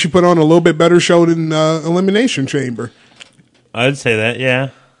think she put on a little bit better show than Elimination Chamber. I'd say that,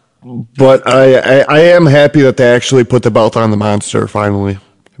 yeah. But I am happy that they actually put the belt on the monster finally.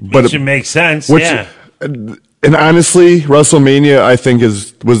 Which makes sense, yeah. And honestly, WrestleMania, I think,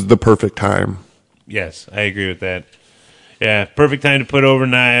 was the perfect time. Yes, I agree with that. Yeah, perfect time to put over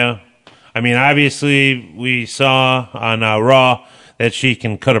Nia. I mean, obviously, we saw on Raw that she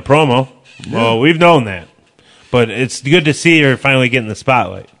can cut a promo. Yeah. Well, we've known that. But it's good to see her finally getting the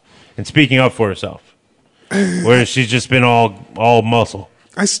spotlight and speaking up for herself. Whereas she's just been all muscle.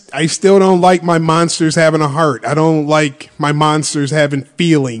 I still don't like my monsters having a heart. I don't like my monsters having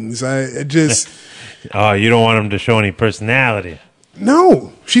feelings. I just... Oh, you don't want them to show any personality.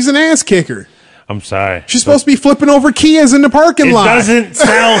 No, she's an ass kicker. I'm sorry. She's supposed to be flipping over Kias in the parking lot. It doesn't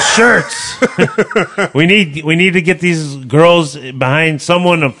sell shirts. We need to get these girls behind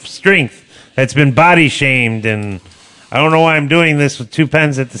someone of strength that's been body shamed, and I don't know why I'm doing this with two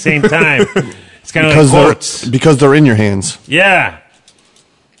pens at the same time. It's kind of like courts. Because they're in your hands. Yeah.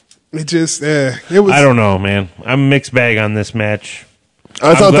 It just it was. I don't know, man. I'm a mixed bag on this match.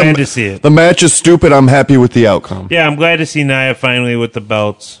 I'm glad to see it. The match is stupid. I'm happy with the outcome. Yeah, I'm glad to see Nia finally with the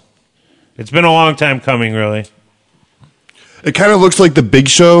belts. It's been a long time coming, really. It kind of looks like the Big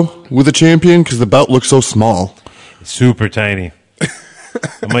Show with a champion because the belt looks so small. It's super tiny.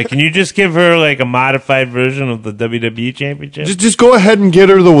 I'm like, can you just give her like a modified version of the WWE Championship? Just go ahead and get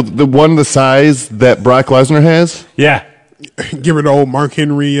her the one the size that Brock Lesnar has. Yeah. Give her the old Mark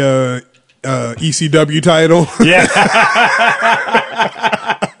Henry ECW title. Yeah.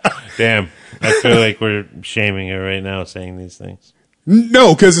 Damn. I feel like we're shaming her right now saying these things.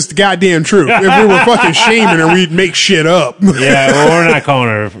 No, because it's the goddamn truth. If we were fucking shaming her, we'd make shit up. Yeah, well, we're not calling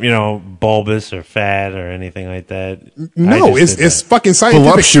her, bulbous or fat or anything like that. No, it's fucking scientific.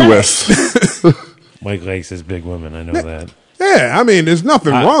 Voluptuous. Mike likes his big women. I know that. Yeah, I mean, there's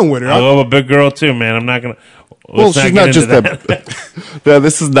nothing wrong with her. I love a big girl too, man. I'm not gonna. Well, she's not just that. Yeah,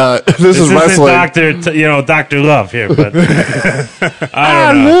 this is not. This is wrestling. Dr. Love here, but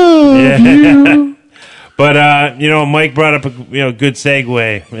I don't know. Yeah. But Mike brought up a good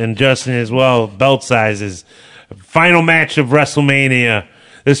segue, and Justin as well. Belt sizes. Final match of WrestleMania.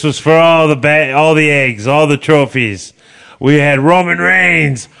 This was for all the eggs, all the trophies. We had Roman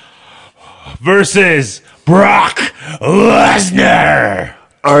Reigns versus Brock Lesnar.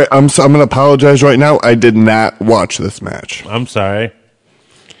 All right, I'm going to apologize right now. I did not watch this match. I'm sorry.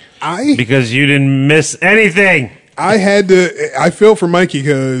 Because you didn't miss anything. I feel for Mikey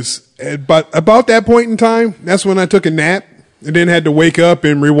because about that point in time, that's when I took a nap and then had to wake up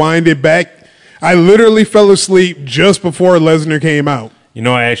and rewind it back. I literally fell asleep just before Lesnar came out.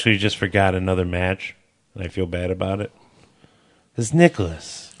 I actually just forgot another match, and I feel bad about it. It's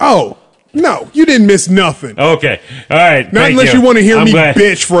Nicholas. Oh, no, you didn't miss nothing. Okay. All right. Not unless you want to hear me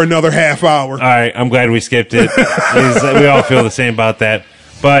bitch for another half hour. All right. I'm glad we skipped it. We all feel the same about that.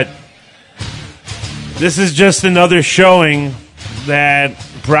 But this is just another showing that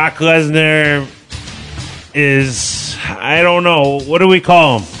Brock Lesnar is, I don't know, what do we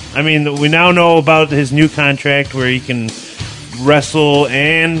call him? I mean, we now know about his new contract where he can wrestle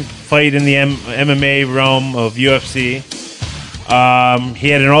and fight in the MMA realm of UFC. He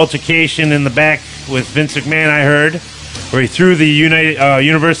had an altercation in the back with Vince McMahon, I heard, where he threw the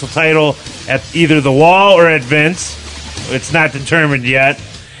Universal title at either the wall or at Vince. It's not determined yet.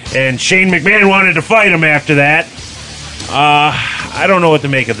 And Shane McMahon wanted to fight him after that. I don't know what to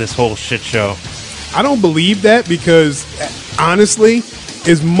make of this whole shit show. I don't believe that because, honestly,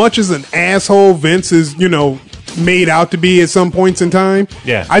 as much as an asshole Vince is, made out to be at some points in time,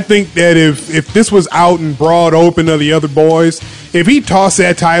 yeah, I think that if this was out and broad open to the other boys, if he tossed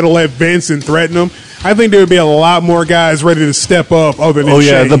that title at Vince and threatened him, I think there would be a lot more guys ready to step up other than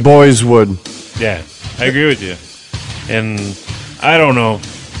Shane. The boys would. Yeah, I agree with you. And I don't know.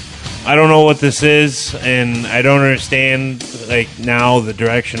 I don't know what this is, and I don't understand, like, now the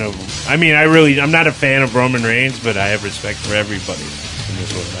direction of... I mean, I'm not a fan of Roman Reigns, but I have respect for everybody in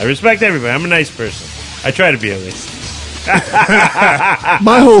this world. I respect everybody. I'm a nice person. I try to be, at least.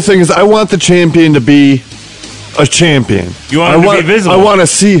 My whole thing is I want the champion to be a champion. You want him to be visible. I want to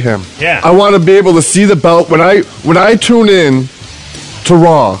see him. Yeah. I want to be able to see the belt. When I tune in to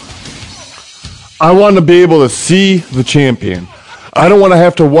Raw, I want to be able to see the champion. I don't want to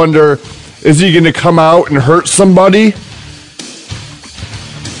have to wonder, is he going to come out and hurt somebody?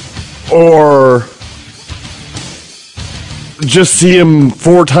 Or just see him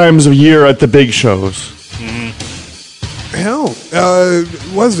 4 times a year at the big shows? Mm-hmm. Hell,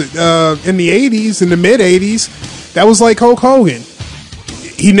 was it in the 80s, in the mid-80s, that was like Hulk Hogan.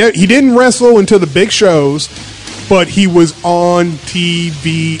 He didn't wrestle until the big shows, but he was on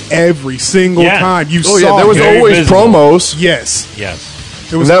TV every single time. You saw there was always visible promos. Yes.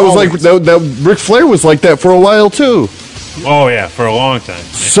 It was that was like that. Ric Flair was like that for a while too. Oh yeah, for a long time.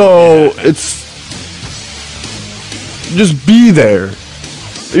 So it's just be there,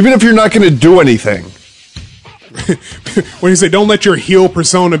 even if you're not going to do anything. When you say don't let your heel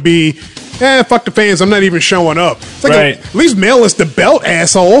persona be, fuck the fans, I'm not even showing up. It's like at least mail us the belt,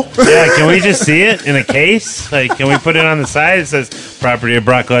 asshole. Yeah, can we just see it in a case? Like, can we put it on the side? It says property of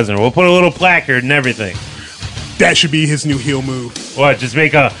Brock Lesnar. We'll put a little placard and everything. That should be his new heel move. What? Just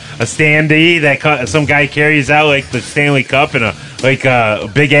make a standee that some guy carries out like the Stanley Cup in a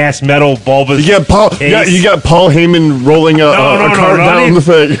big ass metal bulbous. You got Paul. case. Yeah, you got Paul Heyman rolling a cart down the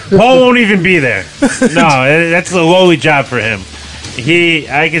thing. Paul won't even be there. No, that's a lowly job for him.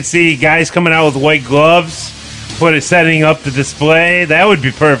 I could see guys coming out with white gloves, setting up the display. That would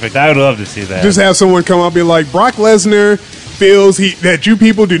be perfect. I would love to see that. Just have someone come up and be like, Brock Lesnar feels that you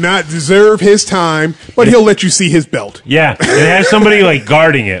people do not deserve his time, but he'll let you see his belt. Yeah, and have somebody like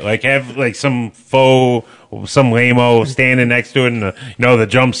guarding it, like have like some lame-o standing next to it in the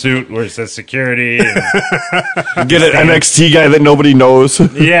jumpsuit where it says security. And get an NXT guy that nobody knows.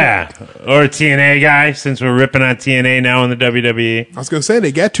 Yeah, or a TNA guy, since we're ripping on TNA now in the WWE. I was going to say,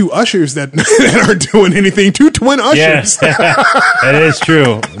 they got 2 ushers that aren't doing anything. 2 twin ushers. Yeah, that is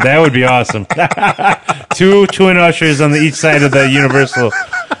true. That would be awesome. 2 twin ushers on each side of the Universal.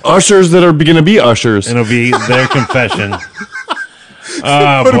 Ushers that are going to be ushers. And it'll be their confession.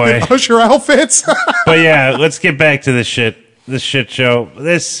 Oh, boy. Usher outfits. But yeah, let's get back to this shit show.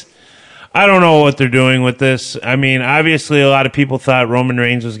 I don't know what they're doing with this. I mean, obviously a lot of people thought Roman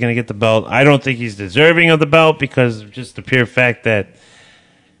Reigns was going to get the belt. I don't think he's deserving of the belt because of just the pure fact that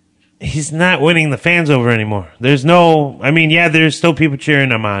he's not winning the fans over anymore. There's still people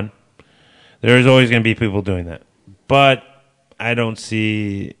cheering him on. There's always going to be people doing that. But I don't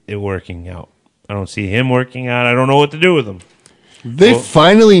see it working out. I don't see him working out. I don't know what to do with him. They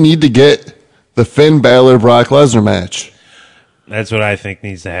finally need to get the Finn Balor-Brock Lesnar match. That's what I think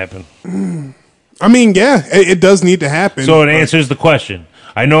needs to happen. I mean, yeah, it does need to happen. So it answers the question.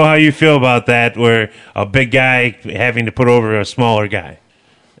 I know how you feel about that, where a big guy having to put over a smaller guy.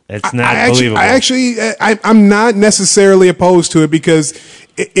 It's not believable. I'm not necessarily opposed to it because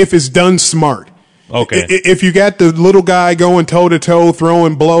if it's done smart. Okay. If you got the little guy going toe-to-toe,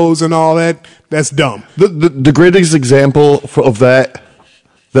 throwing blows and all that, that's dumb. The greatest example of that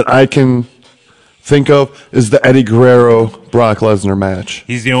I can think of is the Eddie Guerrero-Brock Lesnar match.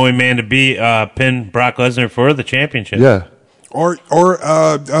 He's the only man to pin Brock Lesnar for the championship. Yeah. Or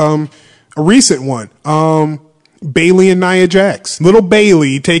a recent one. Bayley and Nia Jax. Little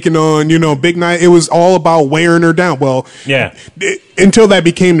Bayley taking on, Big Nia. It was all about wearing her down. Well, yeah. Until that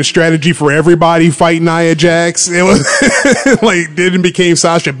became the strategy for everybody fighting Nia Jax. It was then it became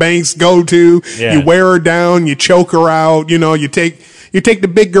Sasha Banks' go-to. Yeah. You wear her down, you choke her out, you take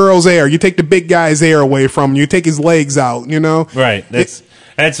the big girl's air, you take the big guy's air away from him, you take his legs out, Right. That's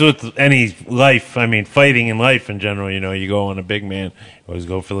with any life. I mean, fighting in life in general, you go on a big man, you always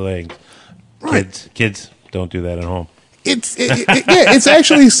go for the legs. Right. Kids. Don't do that at home. It's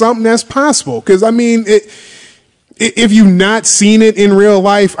actually something that's possible. Because, I mean, if you've not seen it in real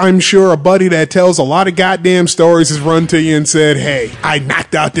life, I'm sure a buddy that tells a lot of goddamn stories has run to you and said, hey, I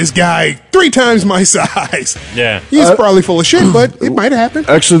knocked out this guy 3 times my size. Yeah. He's probably full of shit, but it might happen.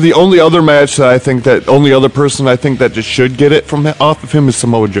 Actually, the only other match that only other person I think that just should get it off of him is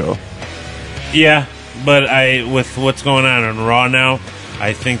Samoa Joe. Yeah, but with what's going on Raw now,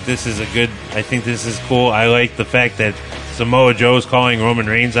 I think this is cool. I like the fact that Samoa Joe's calling Roman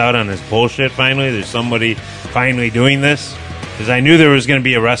Reigns out on his bullshit finally. There's somebody finally doing this. because I knew there was going to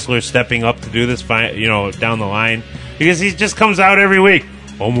be a wrestler stepping up to do this, down the line, because he just comes out every week.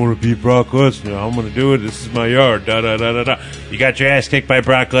 I'm going to beat Brock Lesnar. I'm going to do it. This is my yard. Da da da da da. You got your ass kicked by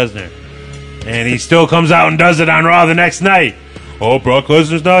Brock Lesnar, and he still comes out and does it on Raw the next night. Oh, Brock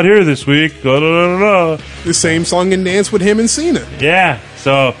Lesnar's not here this week. Da, da, da, da, da. The same song and dance with him and Cena. Yeah,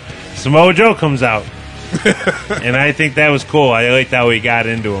 so Samoa Joe comes out. And I think that was cool. I liked how he got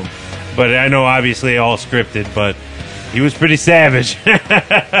into him. But I know, obviously, all scripted, but he was pretty savage.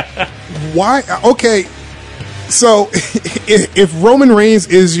 Why? Okay, so if Roman Reigns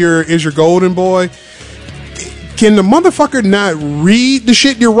is your golden boy, can the motherfucker not read the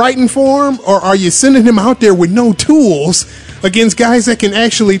shit you're writing for him? Or are you sending him out there with no tools against guys that can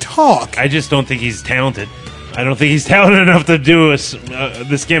actually talk? I just don't think he's talented. I don't think he's talented enough to do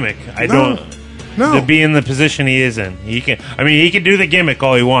this gimmick. To be in the position he is in. He can do the gimmick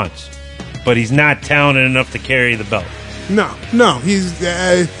all he wants, but he's not talented enough to carry the belt. No, he's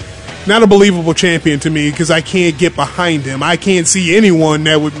not a believable champion to me because I can't get behind him. I can't see anyone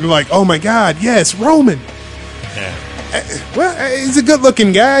that would be like, oh my God, yes, Roman. Yeah. Well, he's a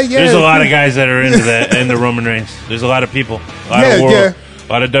good-looking guy. Yeah, there's a lot of guys that are into that, into Roman Reigns. There's a lot of people, a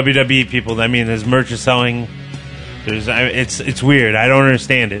lot of WWE people. I mean, his merch is selling. It's weird. I don't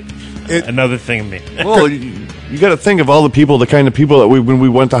understand it. Another thing of me. Well, you got to think of all the kind of people that when we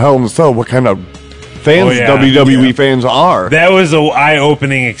went to Hell in a Cell, what kind of fans WWE fans are. That was an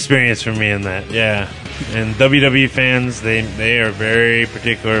eye-opening experience for me in that. Yeah, and WWE fans, they are very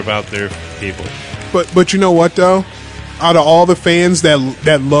particular about their people. But you know what though? Out of all the fans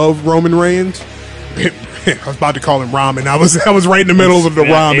that love Roman Reigns, I was about to call him ramen. I was right in the middle of the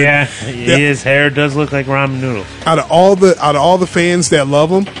ramen. Yeah, his hair does look like ramen noodles. Out of all the fans that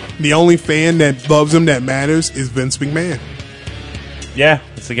love him, the only fan that loves him that matters is Vince McMahon. Yeah,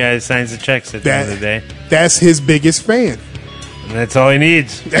 it's the guy that signs the checks at the end of the day. That's his biggest fan. And that's all he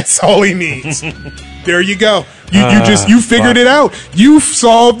needs. That's all he needs. There you go. You figured it out. You've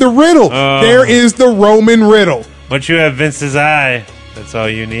solved the riddle. There is the Roman riddle. Once you have Vince's eye, that's all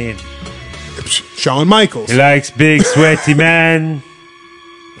you need. Shawn Michaels. He likes big, sweaty men.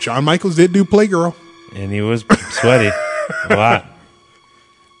 Shawn Michaels did do Playgirl. And he was sweaty. A lot.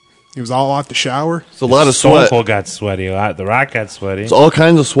 He was all out the shower. It's a lot of sweat. Stone Cold got sweaty a lot. The Rock got sweaty. It's all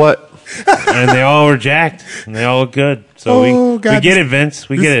kinds of sweat. And they all were jacked. And they all look good. So we get it, Vince.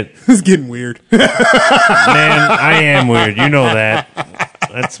 We get it. This is getting weird. Man, I am weird. You know that.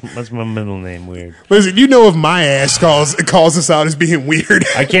 That's my middle name, Weird. Listen, you know if my ass calls us out as being weird.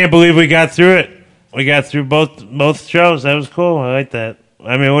 I can't believe we got through it. We got through both shows. That was cool. I like that.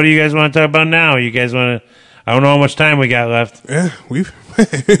 I mean, what do you guys want to talk about now? You guys want to... I don't know how much time we got left. Yeah, we've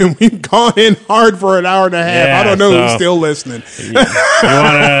gone in hard for an hour and a half. Yeah, I don't know who's still listening. You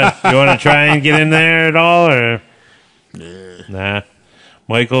want to try and get in there at all, or nah?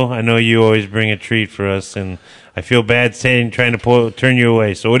 Michael, I know you always bring a treat for us, and I feel bad trying to turn you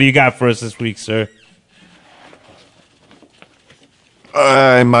away. So, what do you got for us this week, sir?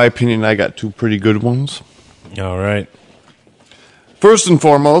 In my opinion, I got two pretty good ones. All right. First and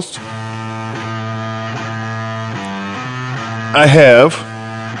foremost, I have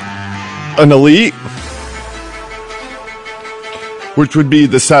an Elite, which would be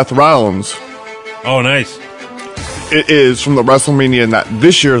the Seth Rollins. Oh, nice. It is from the WrestleMania, not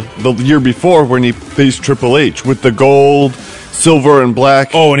this year, the year before, when he faced Triple H with the gold, silver, and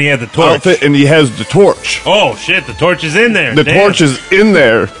black. Oh, and he had the torch. Outfit, and he has the torch. Oh, shit, the torch is in there. The torch is in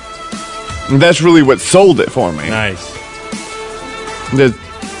there. And that's really what sold it for me. Nice.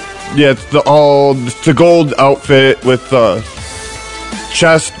 It's the gold outfit with the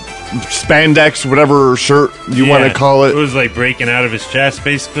chest, spandex, whatever shirt you want to call it. It was like breaking out of his chest,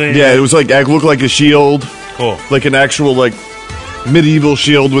 basically. Yeah, it was like, it looked like a shield. Cool. Like an actual, like, medieval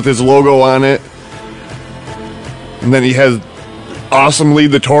shield with his logo on it. And then he has awesomely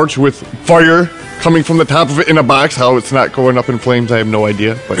the torch with fire coming from the top of it in a box. How it's not going up in flames, I have no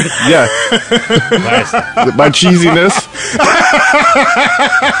idea. But yeah. My cheesiness.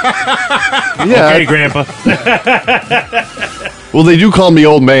 Yeah. Okay, Grandpa. Well, they do call me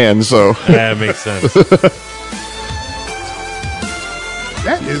old man, so. That makes sense.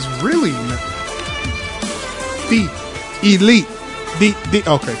 That is really the Elite.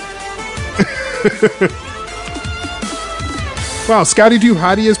 Okay. Wow, Scotty Doo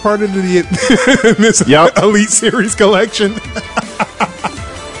Hottie is part of this Elite Series collection.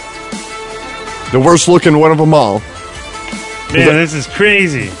 The worst looking one of them all. Man, this is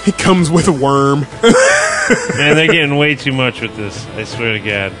crazy. He comes with a worm. Man, they're getting way too much with this. I swear to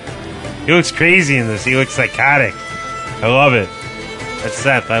God. He looks crazy in this. He looks psychotic. I love it. That's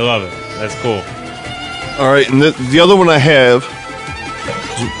Seth. I love it. That's cool. All right, and the other one I have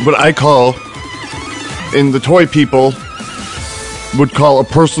is what I call, and the toy people would call a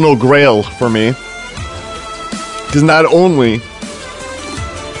personal grail for me. Because not only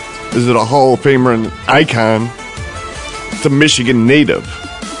is it a Hall of Famer and icon, it's a Michigan native.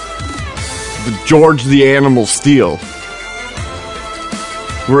 The George the Animal Steele.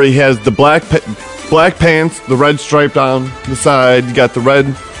 Where he has the black pants, the red stripe down the side, you got the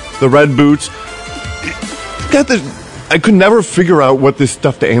red boots. I could never figure out what this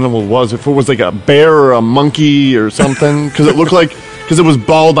stuffed animal was. If it was like a bear or a monkey or something, because it looked like, because it was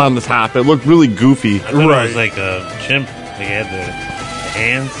bald on the top. It looked really goofy. I thought it was like a chimp. They had the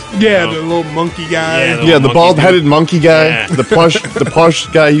hands. Yeah, the little monkey guy. Yeah, the bald-headed monkey guy. Yeah. The plush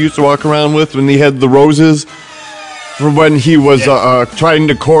guy he used to walk around with when he had the roses. From when he was trying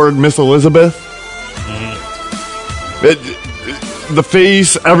to court Miss Elizabeth. Mm-hmm. The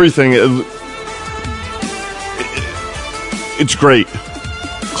face, everything. It's great.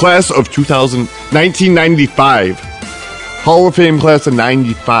 Class of 1995. Hall of Fame class of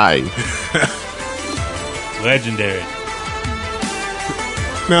 95. Legendary.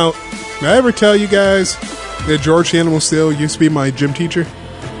 Now, did I ever tell you guys that George Animal Steele used to be my gym teacher?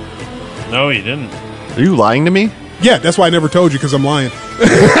 No, you didn't. Are you lying to me? Yeah, that's why I never told you, because I'm lying.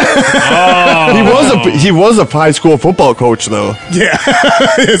 He was a high school football coach, though. Yeah,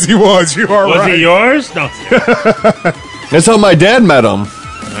 yes, he was. You are right. Was it yours? No. That's how my dad met him.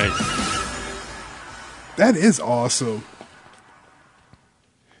 Nice. That is awesome.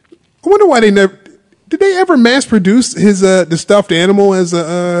 I wonder why they never... Did they ever mass produce his the stuffed animal as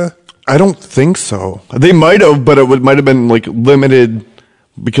a... I don't think so. They might have, but it might have been like limited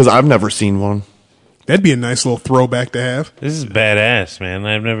because I've never seen one. That'd be a nice little throwback to have. This is badass,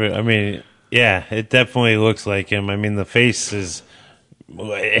 man. Yeah, it definitely looks like him. I mean, the face is...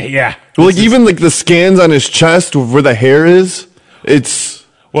 Yeah. Like, even like the scans on his chest where the hair is, it's...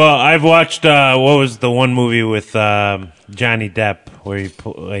 Well, I've watched, what was the one movie with Johnny Depp where he,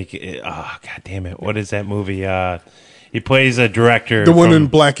 God damn it, what is that movie? He plays a director. The one in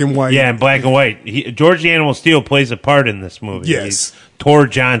black and white. Yeah, in black and white. George the Animal Steele plays a part in this movie. Yes. He's Tor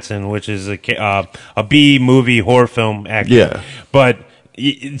Johnson, which is a B-movie horror film actor. Yeah. But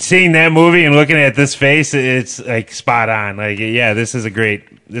seeing that movie and looking at this face, it's like spot on. Like, yeah, this is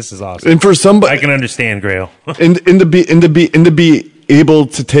awesome. And for somebody, I can understand Grail. and to be able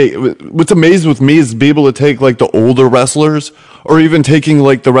to take, what's amazing with me is to be able to take like the older wrestlers, or even taking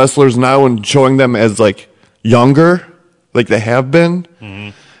like the wrestlers now and showing them as like younger, like they have been. Mm-hmm.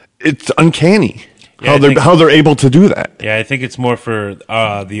 It's uncanny. Yeah, how they're able to do that. Yeah, I think it's more for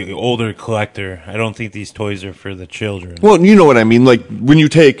the older collector. I don't think these toys are for the children. Well, you know what I mean. Like when you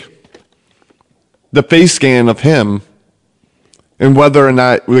take the face scan of him, and whether or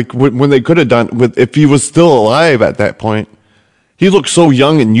not, like when they could have done if he was still alive at that point, he looked so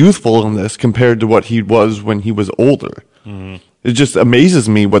young and youthful in this compared to what he was when he was older. Mm-hmm. It just amazes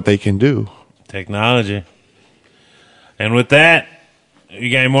me what they can do. Technology. And with that,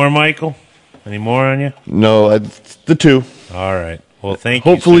 you got any more, Michael? Any more on you? No, the two. All right. Well, thank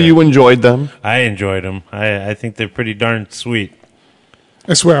you. Hopefully you enjoyed them. I enjoyed them. I think they're pretty darn sweet.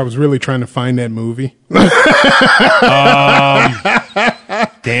 I swear I was really trying to find that movie.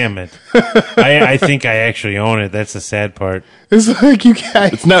 Damn it. I think I actually own it. That's the sad part. It's like you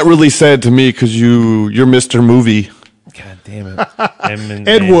guys. It's not really sad to me because you're Mr. Movie. God damn it.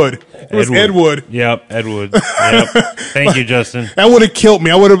 Ed Wood. It was Ed Wood. Yep, Ed Wood. Yep. Thank you, Justin. That would have killed me.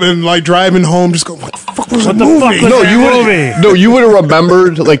 I would have been like driving home just going, what the fuck was that movie? You would have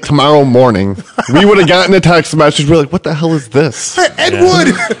remembered like tomorrow morning. We would have gotten a text message. We're like, what the hell is this? Ed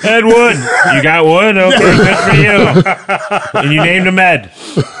Wood. Ed Wood. You got Wood? Okay, good for you. And you named him Ed.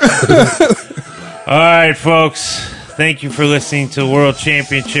 All right, folks. Thank you for listening to World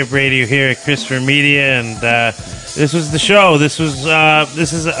Championship Radio here at Christopher Media, and this was the show. This is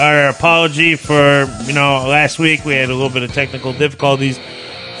our apology for last week we had a little bit of technical difficulties.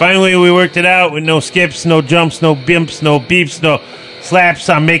 Finally, we worked it out with no skips, no jumps, no bimps, no beeps, no slaps.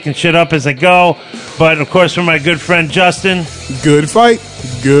 I'm making shit up as I go, but of course, for my good friend Justin, good fight,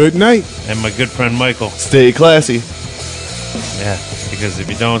 good night, and my good friend Michael, stay classy. Yeah, because if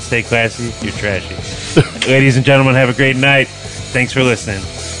you don't stay classy, you're trashy. Ladies and gentlemen, have a great night. Thanks for listening.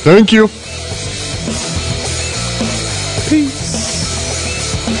 Thank you. Peace.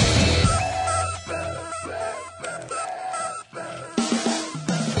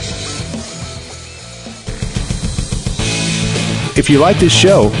 If you like this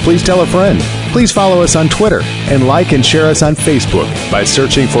show, please tell a friend. Please follow us on Twitter and like and share us on Facebook by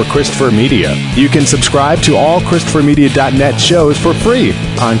searching for Christopher Media. You can subscribe to all ChristopherMedia.net shows for free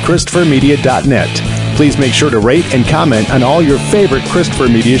on ChristopherMedia.net. Please make sure to rate and comment on all your favorite Christopher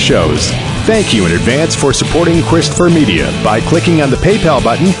Media shows. Thank you in advance for supporting Christopher Media by clicking on the PayPal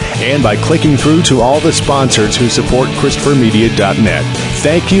button and by clicking through to all the sponsors who support ChristopherMedia.net.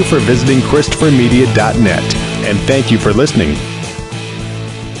 Thank you for visiting ChristopherMedia.net, and thank you for listening.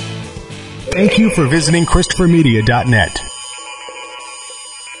 Thank you for visiting ChristopherMedia.net.